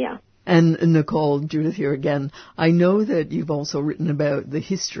from here. And Nicole, Judith here again, I know that you've also written about the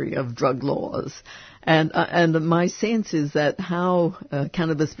history of drug laws. And my sense is that how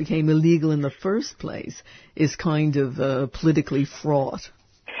cannabis became illegal in the first place is kind of politically fraught.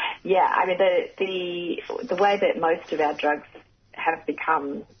 Yeah, I mean, the way that most of our drugs have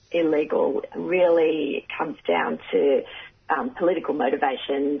become illegal really comes down to political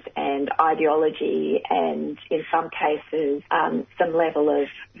motivations and ideology, and in some cases some level of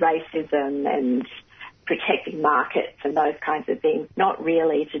racism and protecting markets and those kinds of things, not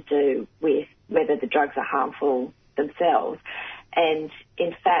really to do with whether the drugs are harmful themselves. And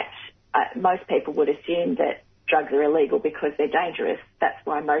in fact, most people would assume that drugs are illegal because they're dangerous. That's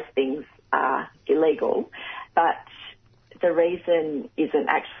why most things are illegal. But the reason isn't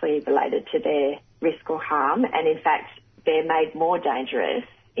actually related to their risk or harm, and in fact they're made more dangerous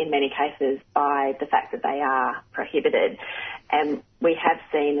in many cases by the fact that they are prohibited. And we have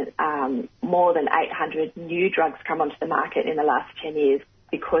seen more than 800 new drugs come onto the market in the last 10 years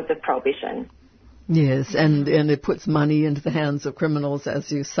because of prohibition. Yes, and it puts money into the hands of criminals,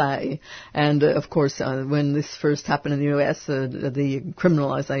 as you say. And, of course, when this first happened in the U.S., the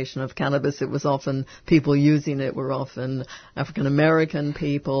criminalization of cannabis, it was often people using it were often African-American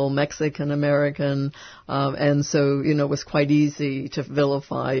people, Mexican-American, and so, it was quite easy to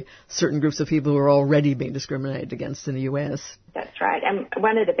vilify certain groups of people who were already being discriminated against in the U.S. That's right. And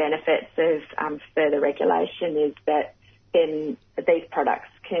one of the benefits of further regulation is that then these products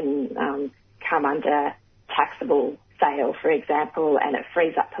can come under taxable sale, for example, and it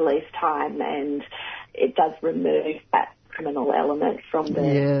frees up police time and it does remove that criminal element from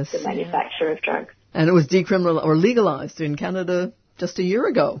the manufacture of drugs. And it was decriminalized or legalized in Canada just a year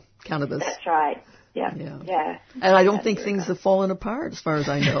ago, cannabis. That's right. Yeah. And I don't think things have fallen apart, as far as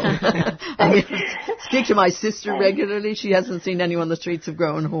I know. I mean, speak to my sister regularly. She hasn't seen anyone on the streets have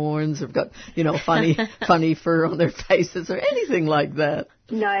grown horns or got, funny fur on their faces or anything like that.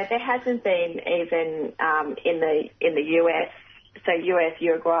 No, there hasn't been even in the US. So US,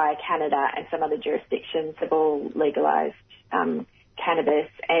 Uruguay, Canada, and some other jurisdictions have all legalised cannabis,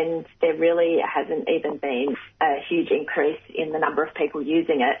 and there really hasn't even been a huge increase in the number of people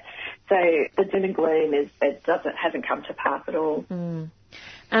using it. So the doom and gloom hasn't come to pass at all. Mm.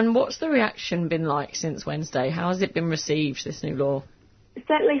 And what's the reaction been like since Wednesday? How has it been received, this new law?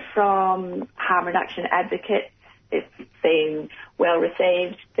 Certainly from harm reduction advocates, it's been well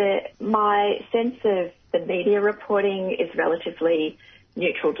received. My sense of the media reporting is relatively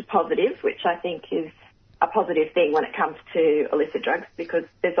neutral to positive, which I think is a positive thing when it comes to illicit drugs, because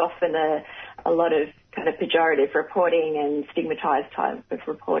there's often a lot of kind of pejorative reporting and stigmatised type of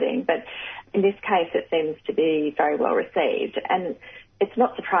reporting. But in this case, it seems to be very well received. And it's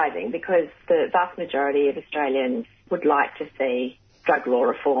not surprising because the vast majority of Australians would like to see drug law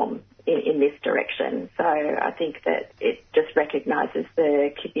reform in this direction. So I think that it just recognises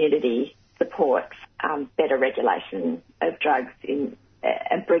the community supports better regulation of drugs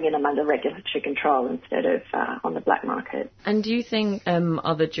and bringing them under regulatory control instead of on the black market. And do you think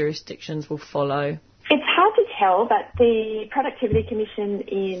other jurisdictions will follow? It's hard to tell, but the Productivity Commission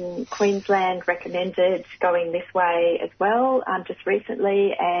in Queensland recommended going this way as well just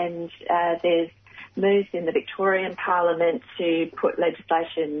recently, and there's moves in the Victorian Parliament to put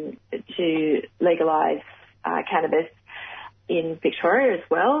legislation to legalise cannabis in Victoria as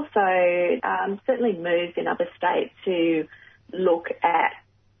well. So certainly moves in other states to look at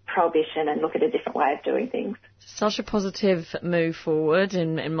prohibition and look at a different way of doing things. Such a positive move forward,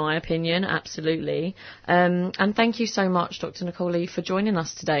 in my opinion, absolutely. And thank you so much, Dr. Nicole Lee, for joining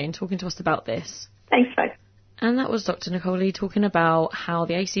us today and talking to us about this. Thanks, folks. And that was Dr. Nicole Lee talking about how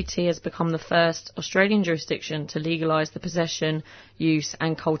the ACT has become the first Australian jurisdiction to legalise the possession, use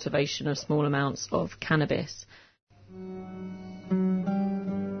and cultivation of small amounts of cannabis.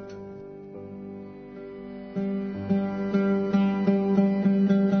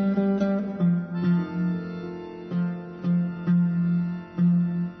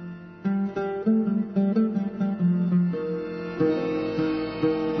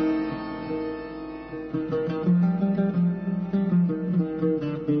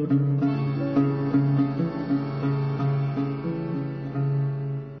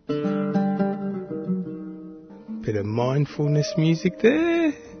 Mindfulness music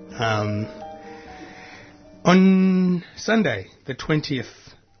there. On Sunday, the 20th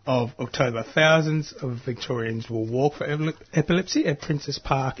of October, thousands of Victorians will walk for epilepsy at Princes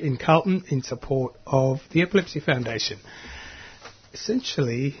Park in Carlton in support of the Epilepsy Foundation.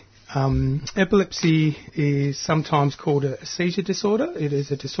 Essentially, epilepsy is sometimes called a seizure disorder. It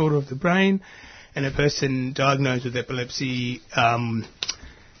is a disorder of the brain, and a person diagnosed with epilepsy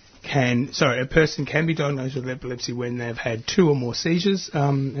a person can be diagnosed with epilepsy when they've had 2 or more seizures,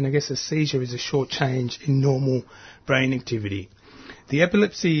 and I guess a seizure is a short change in normal brain activity. The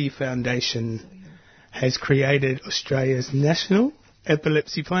Epilepsy Foundation has created Australia's National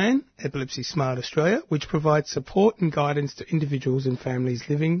Epilepsy Plan, Epilepsy Smart Australia, which provides support and guidance to individuals and families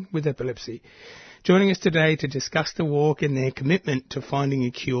living with epilepsy. Joining us today to discuss the walk and their commitment to finding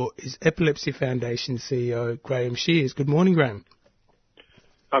a cure is Epilepsy Foundation CEO Graham Shears. Good morning, Graham.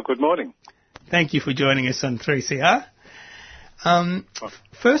 Good morning. Thank you for joining us on 3CR.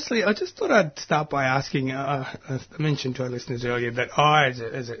 Firstly, I just thought I'd start by asking, I mentioned to our listeners earlier that I,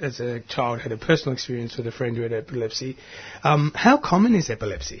 as a child, had a personal experience with a friend who had epilepsy. How common is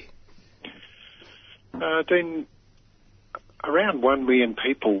epilepsy? Dean, around 1 million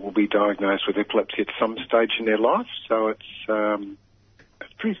people will be diagnosed with epilepsy at some stage in their life, so it's a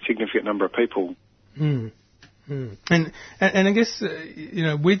pretty significant number of people. Mm. Mm. And I guess,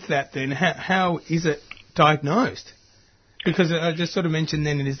 with that then, how is it diagnosed? Because I just sort of mentioned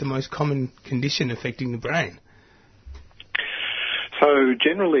then it is the most common condition affecting the brain. So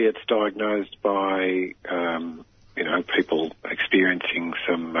generally it's diagnosed by, people experiencing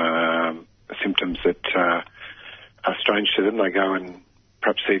some symptoms that are strange to them. They go and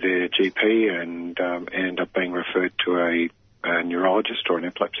perhaps see their GP and end up being referred to a neurologist or an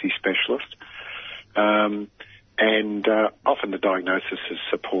epilepsy specialist. And often the diagnosis is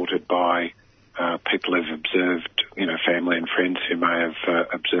supported by people who've observed, family and friends who may have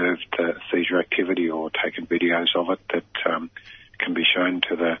observed seizure activity or taken videos of it that can be shown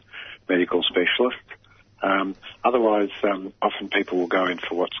to the medical specialist. Otherwise, often people will go in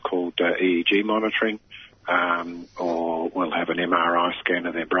for what's called EEG monitoring, or will have an MRI scan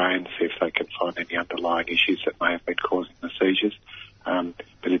of their brain, see if they can find any underlying issues that may have been causing the seizures. But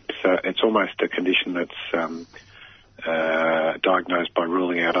it's almost a condition that's diagnosed by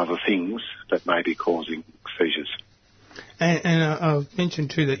ruling out other things that may be causing seizures. And I've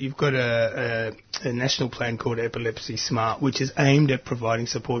mentioned too that you've got a national plan called Epilepsy Smart, which is aimed at providing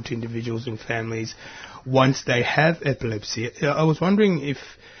support to individuals and families once they have epilepsy. I was wondering if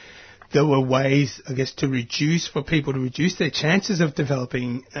there were ways, I guess, for people to reduce their chances of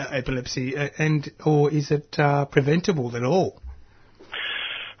developing epilepsy, or is it preventable at all?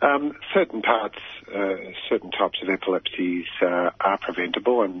 Certain types of epilepsies are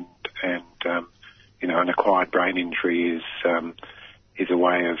preventable, and an acquired brain injury is a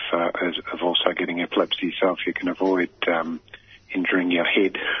way of also getting epilepsy. So if you can avoid injuring your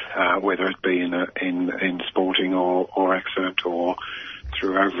head, whether it be in sporting or accident or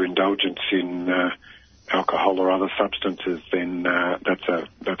through overindulgence in alcohol or other substances, then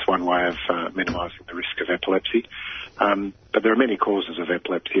that's one way of minimising the risk of epilepsy. But there are many causes of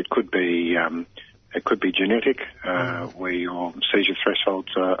epilepsy. It could be genetic, where your seizure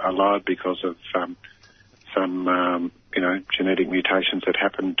thresholds are lowered because of some genetic mutations that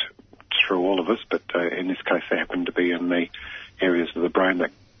happened through all of us, but in this case they happen to be in the areas of the brain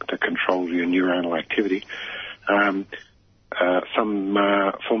that control your neuronal activity. Some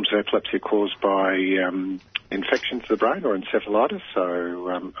forms of epilepsy are caused by infections of the brain or encephalitis,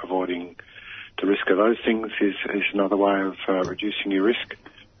 so avoiding the risk of those things is another way of reducing your risk.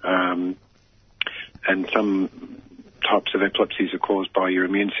 And some types of epilepsies are caused by your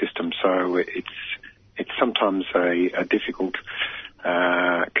immune system, so it's sometimes a difficult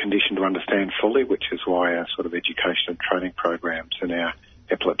condition to understand fully, which is why our sort of education and training programs and our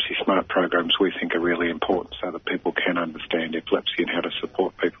Epilepsy Smart programs we think are really important, so that people can understand epilepsy and how to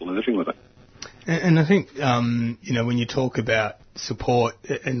support people living with it. And I think, when you talk about support,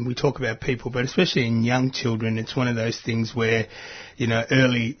 and we talk about people, but especially in young children, it's one of those things where,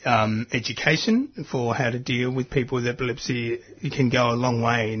 early education for how to deal with people with epilepsy can go a long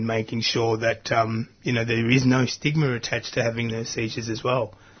way in making sure that, there is no stigma attached to having those seizures as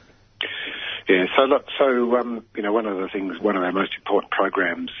well. Yeah, one of our most important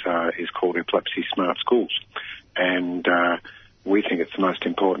programs is called Epilepsy Smart Schools, and we think it's the most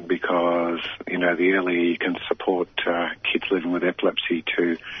important because, the earlier you can support kids living with epilepsy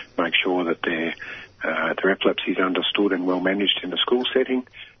to make sure that their epilepsy is understood and well managed in a school setting,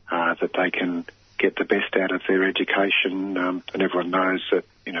 that they can get the best out of their education, and everyone knows that,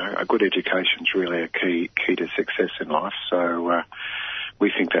 a good education is really a key to success in life. So we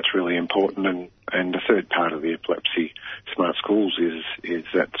think that's really important. And the third part of the Epilepsy Smart Schools is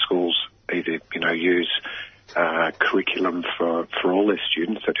that schools either, use curriculum for all their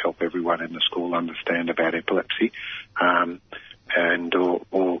students that help everyone in the school understand about epilepsy, or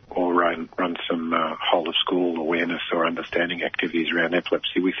run some whole of school awareness or understanding activities around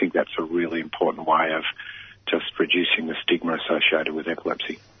epilepsy. We think that's a really important way of just reducing the stigma associated with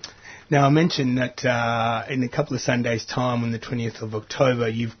epilepsy. Now, I mentioned that in a couple of Sundays' time, on the 20th of October,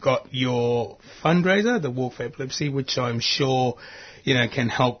 you've got your fundraiser, the Walk for Epilepsy, which I'm sure, can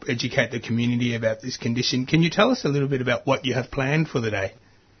help educate the community about this condition. Can you tell us a little bit about what you have planned for the day?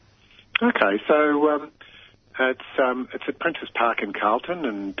 Okay, so it's at Princes Park in Carlton,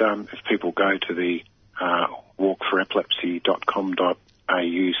 and if people go to the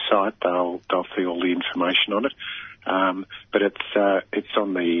walkforepilepsy.com.au site, they'll see all the information on it. But it's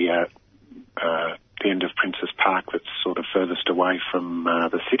on the end of Princes Park, that's sort of furthest away from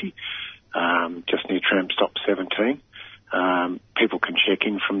the city, just near tram stop 17. People can check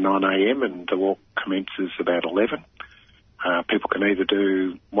in from 9 a.m. and the walk commences about 11. People can either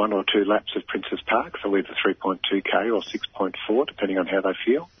do 1 or 2 laps of Princes Park, so either 3.2k or 6.4, depending on how they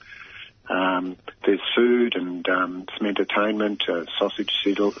feel. There's food and some entertainment, sausage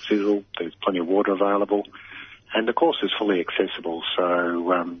sizzle, there's plenty of water available. And the course is fully accessible,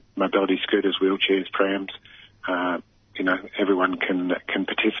 so mobility scooters, wheelchairs, prams, everyone can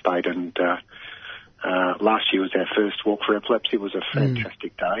participate. And last year was our first Walk for Epilepsy. It was a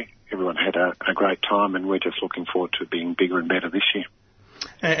fantastic day. Everyone had a great time, and we're just looking forward to being bigger and better this year.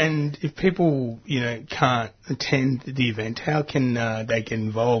 And if people, can't attend the event, how can they get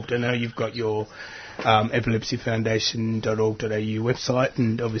involved? I know you've got your epilepsyfoundation.org.au website,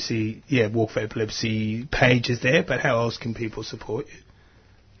 and obviously, Walk for Epilepsy page is there, but how else can people support you?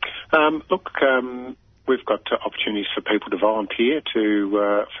 We've got opportunities for people to volunteer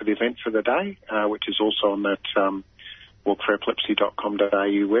for the event for the day, which is also on that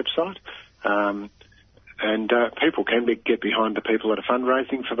walkforepilepsy.com.au website. And people can get behind the people that are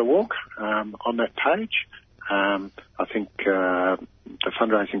fundraising for the walk on that page. I think the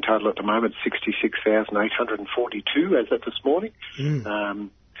fundraising total at the moment is $66,842 as of this morning.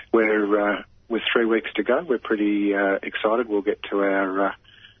 With 3 weeks to go, we're pretty excited. We'll get to our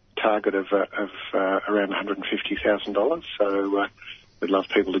target of around $150,000. So we'd love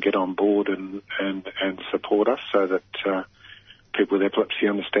people to get on board and support us so that people with epilepsy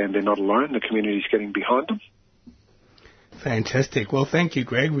understand they're not alone. The community's getting behind them. Fantastic. Well, thank you,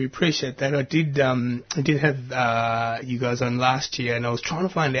 Greg. We appreciate that. I did have you guys on last year, and I was trying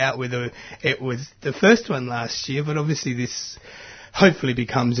to find out whether it was the first one last year, but obviously this hopefully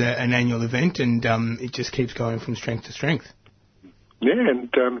becomes an annual event, and it just keeps going from strength to strength. Yeah,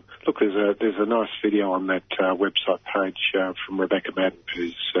 and look, there's a nice video on that website page from Rebecca Madden,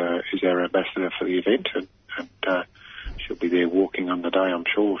 who's our ambassador for the event, and she'll be there walking on the day, I'm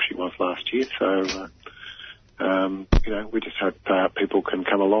sure she was last year. So, we just hope people can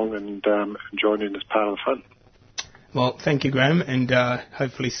come along and join in as part of the fun. Well, thank you, Graham, and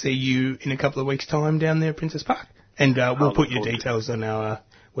hopefully see you in a couple of weeks' time down there at Princess Park. And we'll put your details on our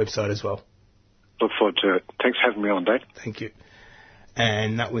website as well. Look forward to it. Thanks for having me on, Dave. Thank you.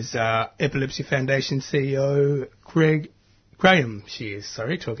 And that was Epilepsy Foundation CEO Graham Shears,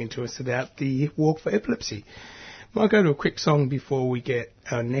 talking to us about the Walk for Epilepsy. Might go to a quick song before we get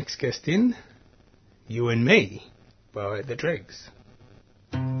our next guest in, You and Me by The Dregs.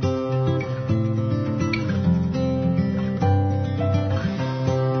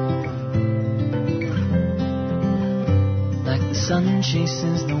 The sun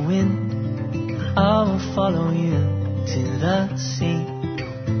chases the wind, I will follow you to the sea.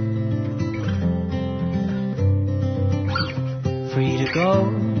 Free to go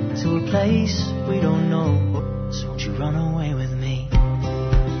to a place we don't know, so won't you run away with me?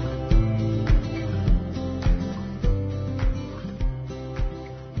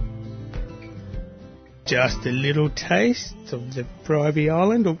 Just a little taste of the Bribie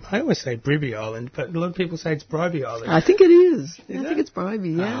Island, or I always say Bribie Island, but a lot of people say it's Bribie Island. I think it is. I think it's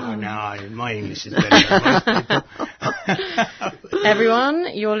Bribie, yeah. Oh, no, my English is better than most people. Everyone,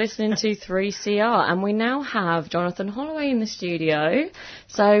 you're listening to 3CR, and we now have Jonathan Holloway in the studio.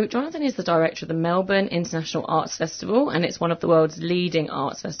 So Jonathan is the director of the Melbourne International Arts Festival, and it's one of the world's leading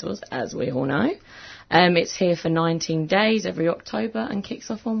arts festivals, as we all know. It's here for 19 days every October and kicks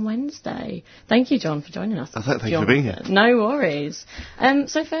off on Wednesday. Thank you, John, for joining us. Thank you for being here. No worries.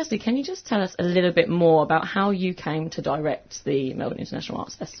 So firstly, can you just tell us a little bit more about how you came to direct the Melbourne International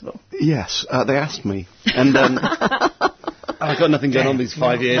Arts Festival? Yes, they asked me. And I've got nothing going on these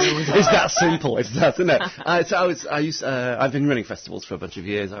 5 years. It's that simple. It's that, isn't it? I've been running festivals for a bunch of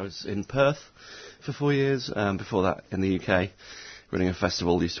years. I was in Perth for 4 years. Before that, in the UK. Running a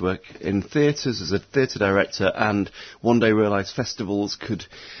festival, used to work in theatres as a theatre director, and one day realised festivals could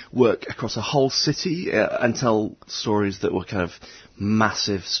work across a whole city and tell stories that were kind of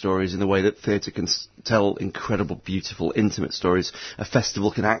massive stories in the way that theatre can tell incredible, beautiful, intimate stories. A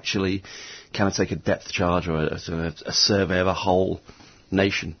festival can actually kind of take a depth charge or a survey of a whole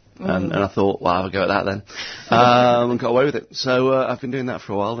nation. And I thought, well, I'll go at that then. And got away with it. So I've been doing that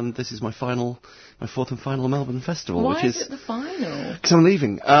for a while, and this is my fourth and final Melbourne Festival. Why is it the final? Because I'm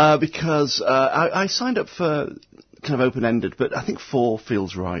leaving. Because I signed up for kind of open-ended, but I think 4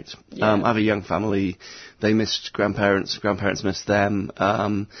 feels right. Yeah. I have a young family. They missed grandparents. Grandparents missed them.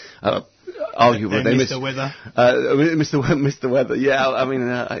 Arguably, they missed the weather. Missed the weather. Yeah, I mean,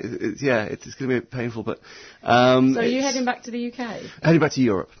 it's going to be painful, but. So are you heading back to the UK? Heading back to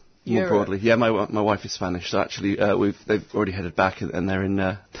Europe. More broadly, yeah. My wife is Spanish, so actually they've already headed back, and they're in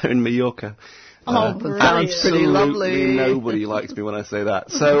Mallorca. Sounds pretty lovely. Nobody likes me when I say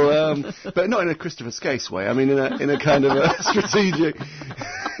that. So, but not in a Christopher Skase way. I mean, in a kind of a strategic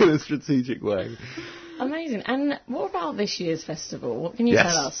way. Amazing. And what about this year's festival? What can you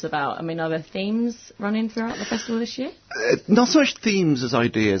tell us about? I mean, are there themes running throughout the festival this year? Not so much themes as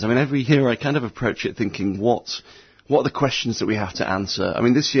ideas. I mean, every year I kind of approach it thinking, what are the questions that we have to answer? I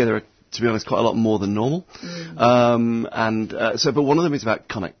mean, this year there are, to be honest, quite a lot more than normal. But one of them is about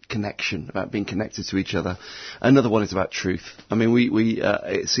connection, about being connected to each other. Another one is about truth. I mean,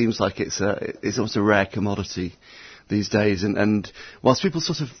 it seems like it's almost a rare commodity these days. And whilst people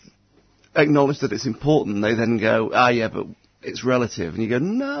sort of acknowledge that it's important, they then go, but it's relative. And you go,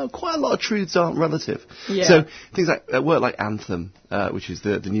 no, quite a lot of truths aren't relative. Yeah. So things like work like Anthem, which is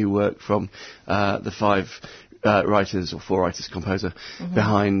the new work from the 5 writers, or 4 writers, composer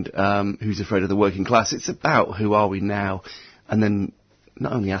behind Who's Afraid of the Working Class. It's about who are we now, and then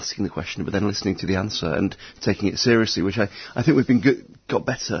not only asking the question, but then listening to the answer and taking it seriously, which I think we've got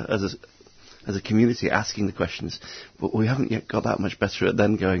better as as a community asking the questions, but we haven't yet got that much better at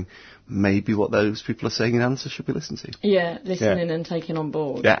then going, maybe what those people are saying in answer should be listened to. Yeah, listening and taking on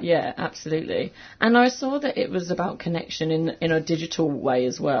board. Yeah, absolutely. And I saw that it was about connection in a digital way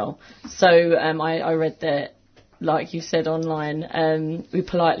as well. So I read that, like you said online, we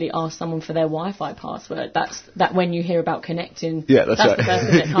politely ask someone for their Wi-Fi password. That when you hear about connecting, that's right. the first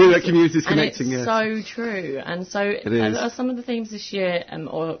thing that comes. That community's connecting. And it's so true. And so are some of the themes this year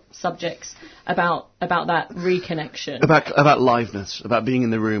or subjects about that reconnection, about liveness, about being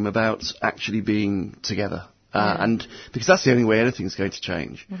in the room, about actually being together, and because that's the only way anything's going to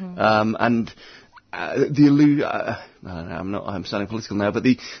change. And the illusion, I'm sounding political now, but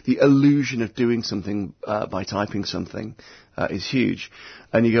the illusion of doing something by typing something is huge.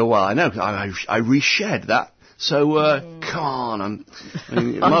 And you go, well, I know, I reshared that. So, come on,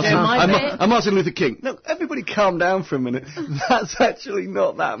 I'm Martin Luther King. No, everybody calm down for a minute. That's actually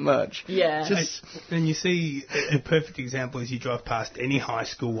not that much. Yeah. And you see, a perfect example is you drive past any high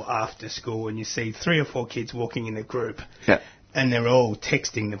school after school and you see 3 or 4 kids walking in a group. Yeah. And they're all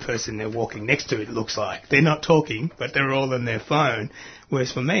texting the person they're walking next to, it looks like. They're not talking, but they're all on their phone.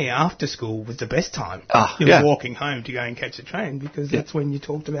 Whereas for me, after school was the best time. You're walking home to go and catch a train because that's when you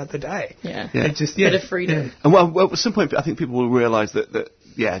talked about the day. It's just, bit of freedom. And well, at some point, I think people will realise that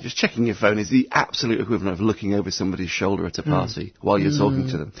just checking your phone is the absolute equivalent of looking over somebody's shoulder at a party while you're talking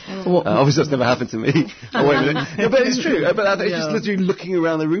to them. Obviously, that's never happened to me. Oh, wait a minute. No, but it's true. But it's just literally looking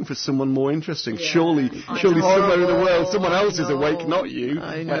around the room for someone more interesting. Surely somewhere in the world, someone else is awake, not you.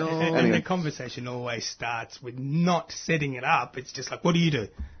 I know. And the conversation always starts with not setting it up. It's just like, what do you do?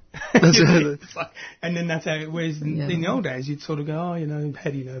 It's like, and then that's how it was in the old days. You'd sort of go, how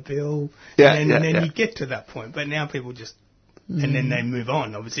do you know Bill? And then you get to that point. But now people just... And then they move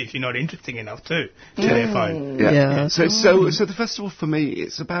on, obviously, if you're not interesting enough to their phone. So the festival for me,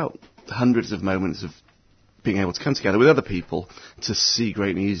 it's about hundreds of moments of being able to come together with other people to see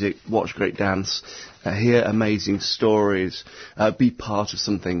great music, watch great dance, hear amazing stories, be part of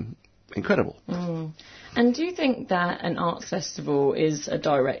something incredible. And do you think that an arts festival is a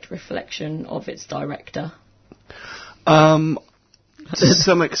direct reflection of its director? To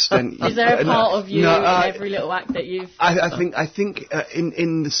some extent. Is there a part of you in every little act that you've... I think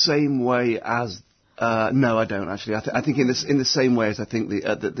in the same way as... no, I don't actually. I think in the same way as I think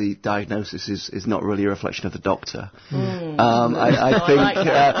that the diagnosis is not really a reflection of the doctor. I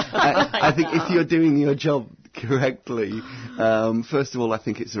think if you're doing your job correctly, first of all, I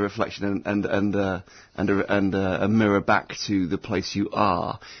think it's a reflection and a mirror back to the place you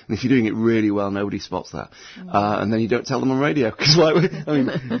are. And if you're doing it really well, nobody spots that. And then you don't tell them on radio because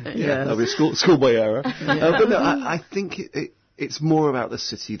that'll be a schoolboy error. But no, I think it's more about the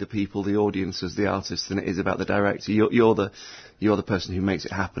city, the people, the audiences, the artists than it is about the director. You're the person who makes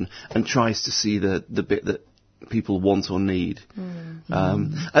it happen and tries to see the bit that people want or need.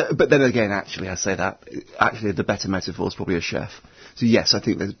 But then again, actually, I say that, actually the better metaphor is probably a chef. So yes, I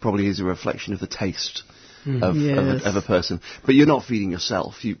think there probably is a reflection of the taste of a person. But you're not feeding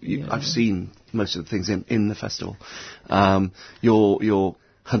yourself. I've seen most of the things in the festival. You're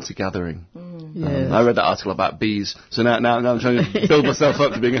hunter-gathering. I read that article about bees, so now I'm trying to build myself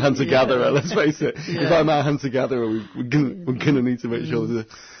up to being a hunter-gatherer, let's face it. If I'm a hunter-gatherer, we're going to need to make sure there's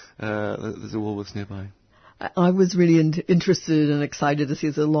a Woolworths nearby. I was really interested and excited to see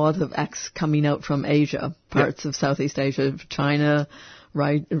there's a lot of acts coming out from Asia, parts of Southeast Asia, China,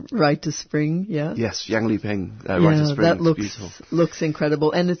 right to Spring, Yes, Yang Liping, Right to Spring. That looks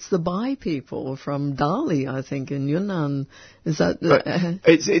incredible. And it's the Bai people from Dali, I think, in Yunnan. Is that... the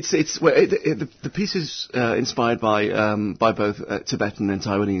piece is inspired by both Tibetan and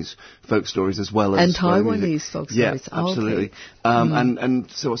Taiwanese folk stories as well as... And Taiwanese folk stories. Yeah, absolutely. Okay. And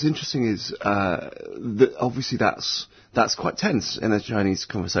so what's interesting is that obviously that's quite tense in a Chinese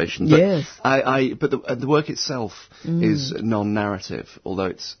conversation. But but the work itself is non-narrative, although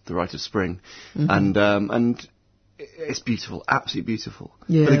it's the Rite of Spring, and it's beautiful, absolutely beautiful.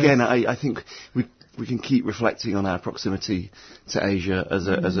 Yes. But again, I think we can keep reflecting on our proximity to Asia as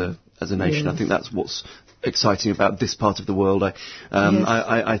a nation. I think that's what's exciting about this part of the world.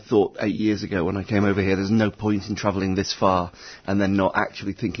 I thought 8 years ago when I came over here, there's no point in travelling this far and then not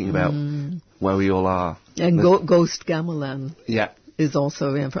actually thinking about where we all are. And Ghost Gamelan. Is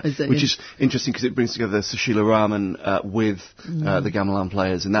also which is interesting because it brings together Sushila Raman with the gamelan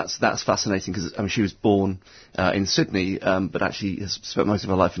players, and that's fascinating because she was born in Sydney, but actually has spent most of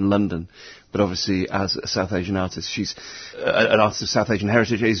her life in London. But obviously, as a South Asian artist, she's an artist of South Asian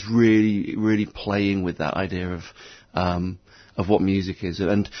heritage. Is really, really playing with that idea of what music is,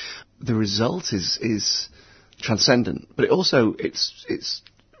 and the result is transcendent. But it also it's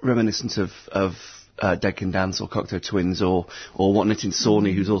reminiscent of Dead Can Dance or Cocteau Twins or what Nitin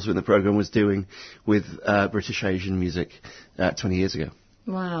Sawhney, who's also in the programme, was doing with British Asian music 20 years ago.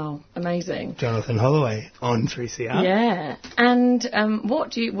 Wow, amazing. Jonathan Holloway on 3CR. Yeah. And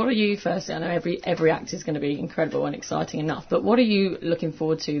what are you, firstly, I know every act is going to be incredible and exciting enough, but what are you looking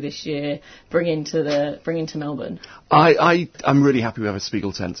forward to this year, bringing to Melbourne? I'm really happy we have a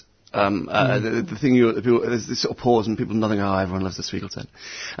Spiegel tent. The thing there's this sort of pause and people nodding, everyone loves the Spiegel tent.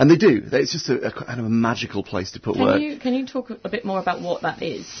 And they do. It's just a kind of a magical place to put work. Can you talk a bit more about what that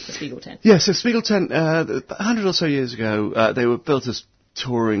is, the Spiegel tent? Yeah, so Spiegel tent, 100 or so years ago, they were built as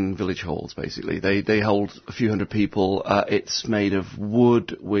touring village halls, basically. They hold a few hundred people. It's made of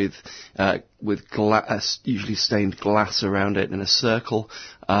wood with glass, usually stained glass around it in a circle.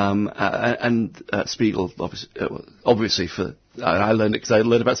 And Spiegel, obviously for... I learned it because I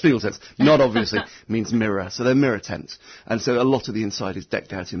learned about Spiegel tents. Not obviously means mirror. So they're mirror tents. And so a lot of the inside is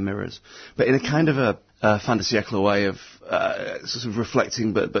decked out in mirrors. But in a kind of a fin de siècle way of sort of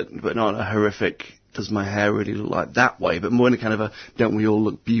reflecting, but not a horrific, does my hair really look like that way, but more in a kind of a, don't we all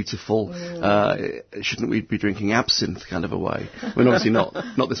look beautiful, shouldn't we be drinking absinthe kind of a way? I mean, obviously not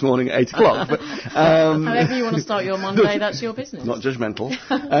this morning at 8 o'clock, but... however you want to start your Monday, that's your business. Not judgmental.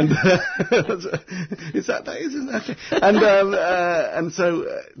 And is that isn't that okay? And so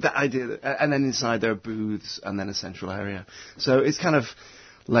that idea, and then inside there are booths and then a central area. So it's kind of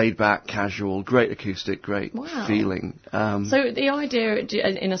laid back, casual, great acoustic, great feeling. So the idea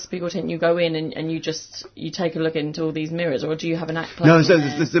in a Spiegel tent, you go in and you take a look into all these mirrors, or do you have an act? No,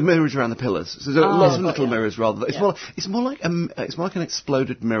 there's the mirrors around the pillars. So there's lots of little mirrors rather. It's more like an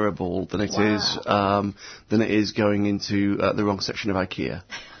exploded mirror ball than it is going into the wrong section of IKEA.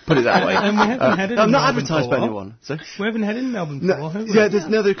 Put it that way. And we haven't had it I'm not advertised by anyone. So. We haven't had it in Melbourne before, have we? Yeah,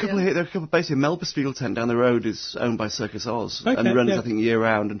 there are a couple here. There are a couple basically. Melba Spiegel tent down the road is owned by Circus Oz and runs, I think, year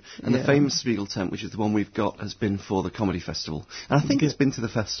round. And the famous Spiegel tent, which is the one we've got, has been for the comedy festival. And I think it's been to the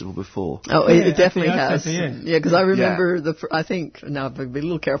festival before. Oh, it definitely has. Yeah, because I remember I think, now I've got to be a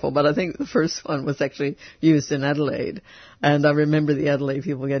little careful, but I think the first one was actually used in Adelaide. And I remember the Adelaide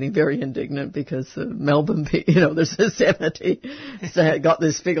people getting very indignant because Melbourne, there's a 70 got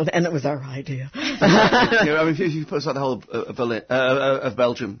this Spiegel, and it was our idea. I mean, if you put aside the whole of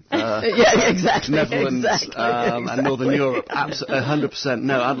Belgium, exactly, Netherlands, and Northern Europe, 100%.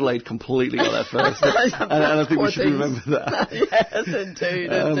 No, Adelaide completely got there first, and I think we should remember that. Yes,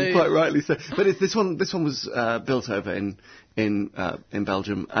 indeed. Quite rightly so. But this one was built over in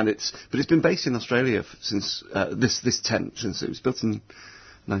Belgium, and it's been based in Australia since this tent, since it was built in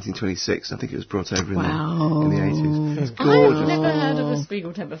 1926. I think it was brought over in the 80s. It's gorgeous. I've never heard of a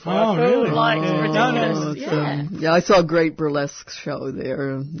Spiegel tent before. Oh, really? Ridiculous. Yeah, I saw a great burlesque show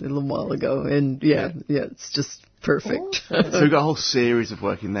there a little while ago, and it's just perfect. So we've got a whole series of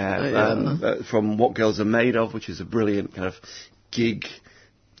work in there, from What Girls Are Made Of, which is a brilliant kind of gig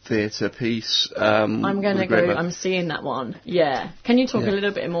theatre piece. I'm going to go. I'm seeing that one. Yeah. Can you talk a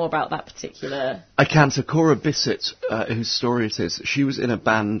little bit more about that particular? I can. So Cora Bissett, whose story it is, she was in a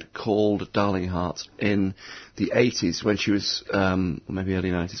band called Darling Heart in the 80s when she was, maybe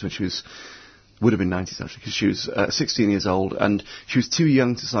early 90s when she would have been 90s actually, because she was 16 years old and she was too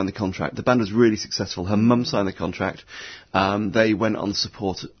young to sign the contract. The band was really successful. Her mum signed the contract. They went on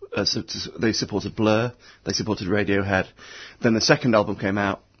support. They supported Blur. They supported Radiohead. Then the second album came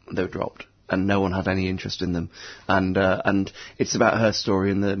out. They were dropped, and no one had any interest in them. And it's about her story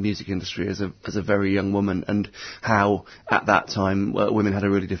in the music industry as a very young woman, and how at that time women had a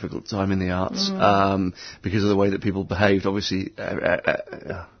really difficult time in the arts because of the way that people behaved. Obviously,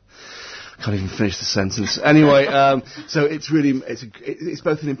 can't even finish the sentence. Anyway, so it's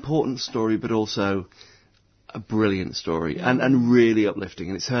both an important story, but also a brilliant story and really uplifting.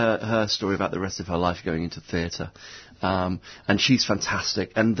 And it's her story about the rest of her life going into theatre. And she's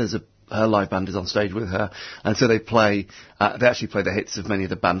fantastic. And her live band is on stage with her. And so they actually play the hits of many of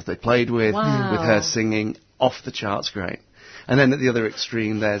the bands they played with her singing off the charts great. And then at the other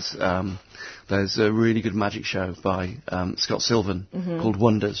extreme, there's a really good magic show by Scott Sylvan called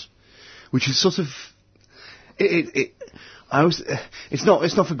Wonders, which is sort of, it's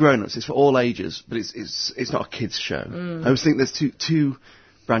not for grown-ups, it's for all ages, but it's not a kids show. I always think there's two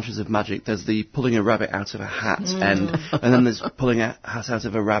branches of magic. There's the pulling a rabbit out of a hat end, and then there's pulling a hat out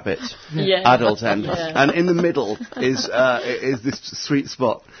of a rabbit adult end, and in the middle is this sweet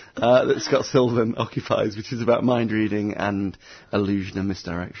spot that Scott Sylvan occupies, which is about mind reading and illusion and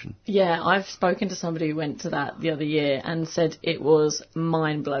misdirection. Yeah, I've spoken to somebody who went to that the other year and said it was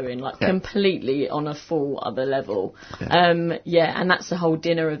mind-blowing, completely on a full other level. And that's the whole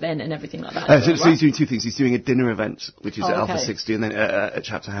dinner event and everything like that. So he's doing two things. He's doing a dinner event, which is at Alpha 60, and then at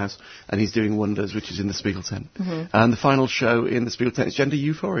Chapter back to house, and he's doing wonders, which is in the Spiegel tent. And the final show in the Spiegel tent is Gender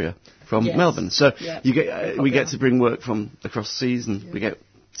Euphoria from Melbourne. So you get we get to bring work from across seas, and we get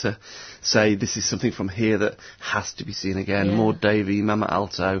to say this is something from here that has to be seen again. Maud Davey, Mama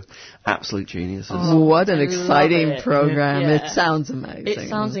Alto, absolute geniuses. What an exciting program. It sounds amazing. It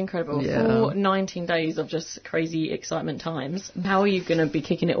sounds incredible. For 19 days of just crazy excitement times, how are you going to be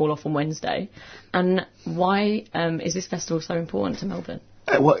kicking it all off on Wednesday? And why is this festival so important to Melbourne?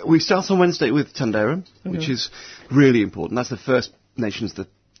 Well, we start on Wednesday with Tanderum, which is really important. That's the First Nations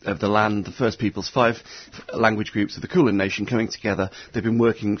of the land, the First Peoples, 5 language groups of the Kulin Nation coming together. They've been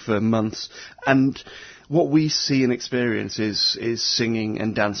working for months, and what we see and experience is singing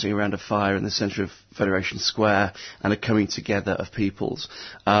and dancing around a fire in the centre of Federation Square, and a coming together of peoples.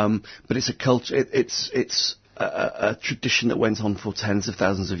 But it's a culture. It's a tradition that went on for tens of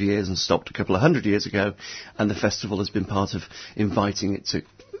thousands of years and stopped a couple of hundred years ago, and the festival has been part of inviting it to,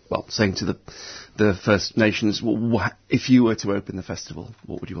 well, saying to the First Nations, well, if you were to open the festival,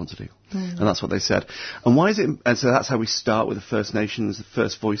 what would you want to do? And that's what they said. And why is it? And so that's how we start with the First Nations, the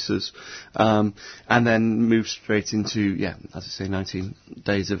first voices, and then move straight into, as I say, 19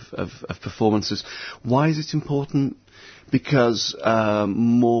 days of performances. Why is it important? Because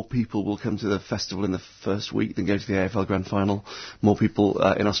more people will come to the festival in the first week than go to the AFL Grand Final. More people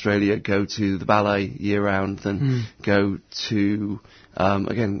in Australia go to the ballet year-round than go to,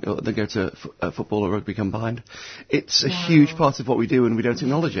 they go to football or rugby combined. It's a huge part of what we do, and we don't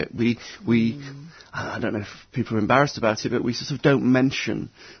acknowledge it. We I don't know if people are embarrassed about it, but we sort of don't mention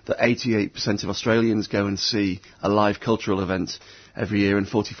that 88% of Australians go and see a live cultural event every year, and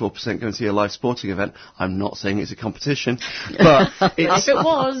 44% go and see a live sporting event. I'm not saying it's a competition, but it's... If it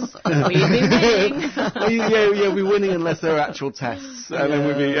was, we'd be winning. We're winning unless there are actual tests, and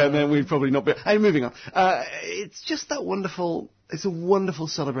then we'd probably not be... Hey, moving on. It's just that wonderful... It's a wonderful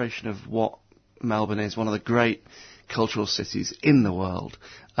celebration of what Melbourne is, one of the great cultural cities in the world,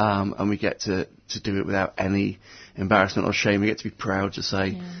 and we get to do it without any embarrassment or shame. We get to be proud to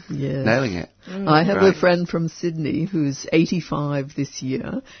say, nailing it. I have a friend from Sydney who's 85 this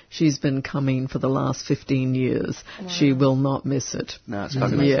year. She's been coming for the last 15 years. Wow. She will not miss it. No, it's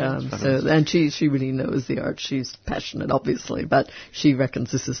fabulous. Yeah, it's fabulous. and she really knows the art. She's passionate, obviously, but she reckons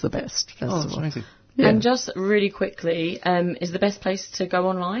this is the best festival. Oh, that's amazing. Yeah. And just really quickly, is the best place to go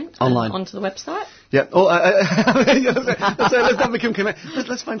online? Onto the website? Yeah. Let's not become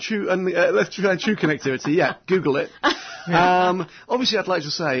let's find true connectivity. Yeah. Google it. Obviously, I'd like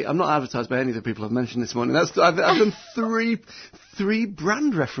to say I'm not advertised by any of the people I've mentioned this morning. I've done three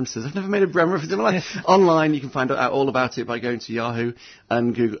brand references. I've never made a brand reference in my life. Online, you can find out all about it by going to Yahoo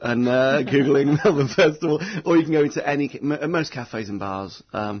and Google and googling Melbourne Festival, or you can go into most cafes and bars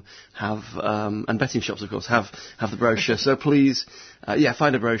have and betting shops, of course, have the brochure. So please,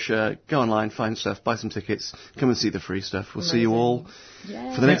 find a brochure, go online, find stuff, buy some tickets, come and see the free stuff. We'll see you all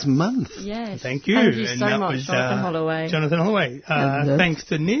for the next month. Yes. Thank you. Thank you so much, Jonathan Holloway. Jonathan Holloway. Thanks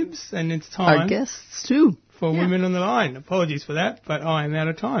to Nibs, and it's time. Our guests too. For Women on the Line. Apologies for that, but I am out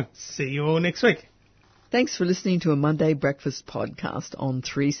of time. See you all next week. Thanks for listening to a Monday Breakfast podcast on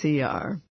 3CR.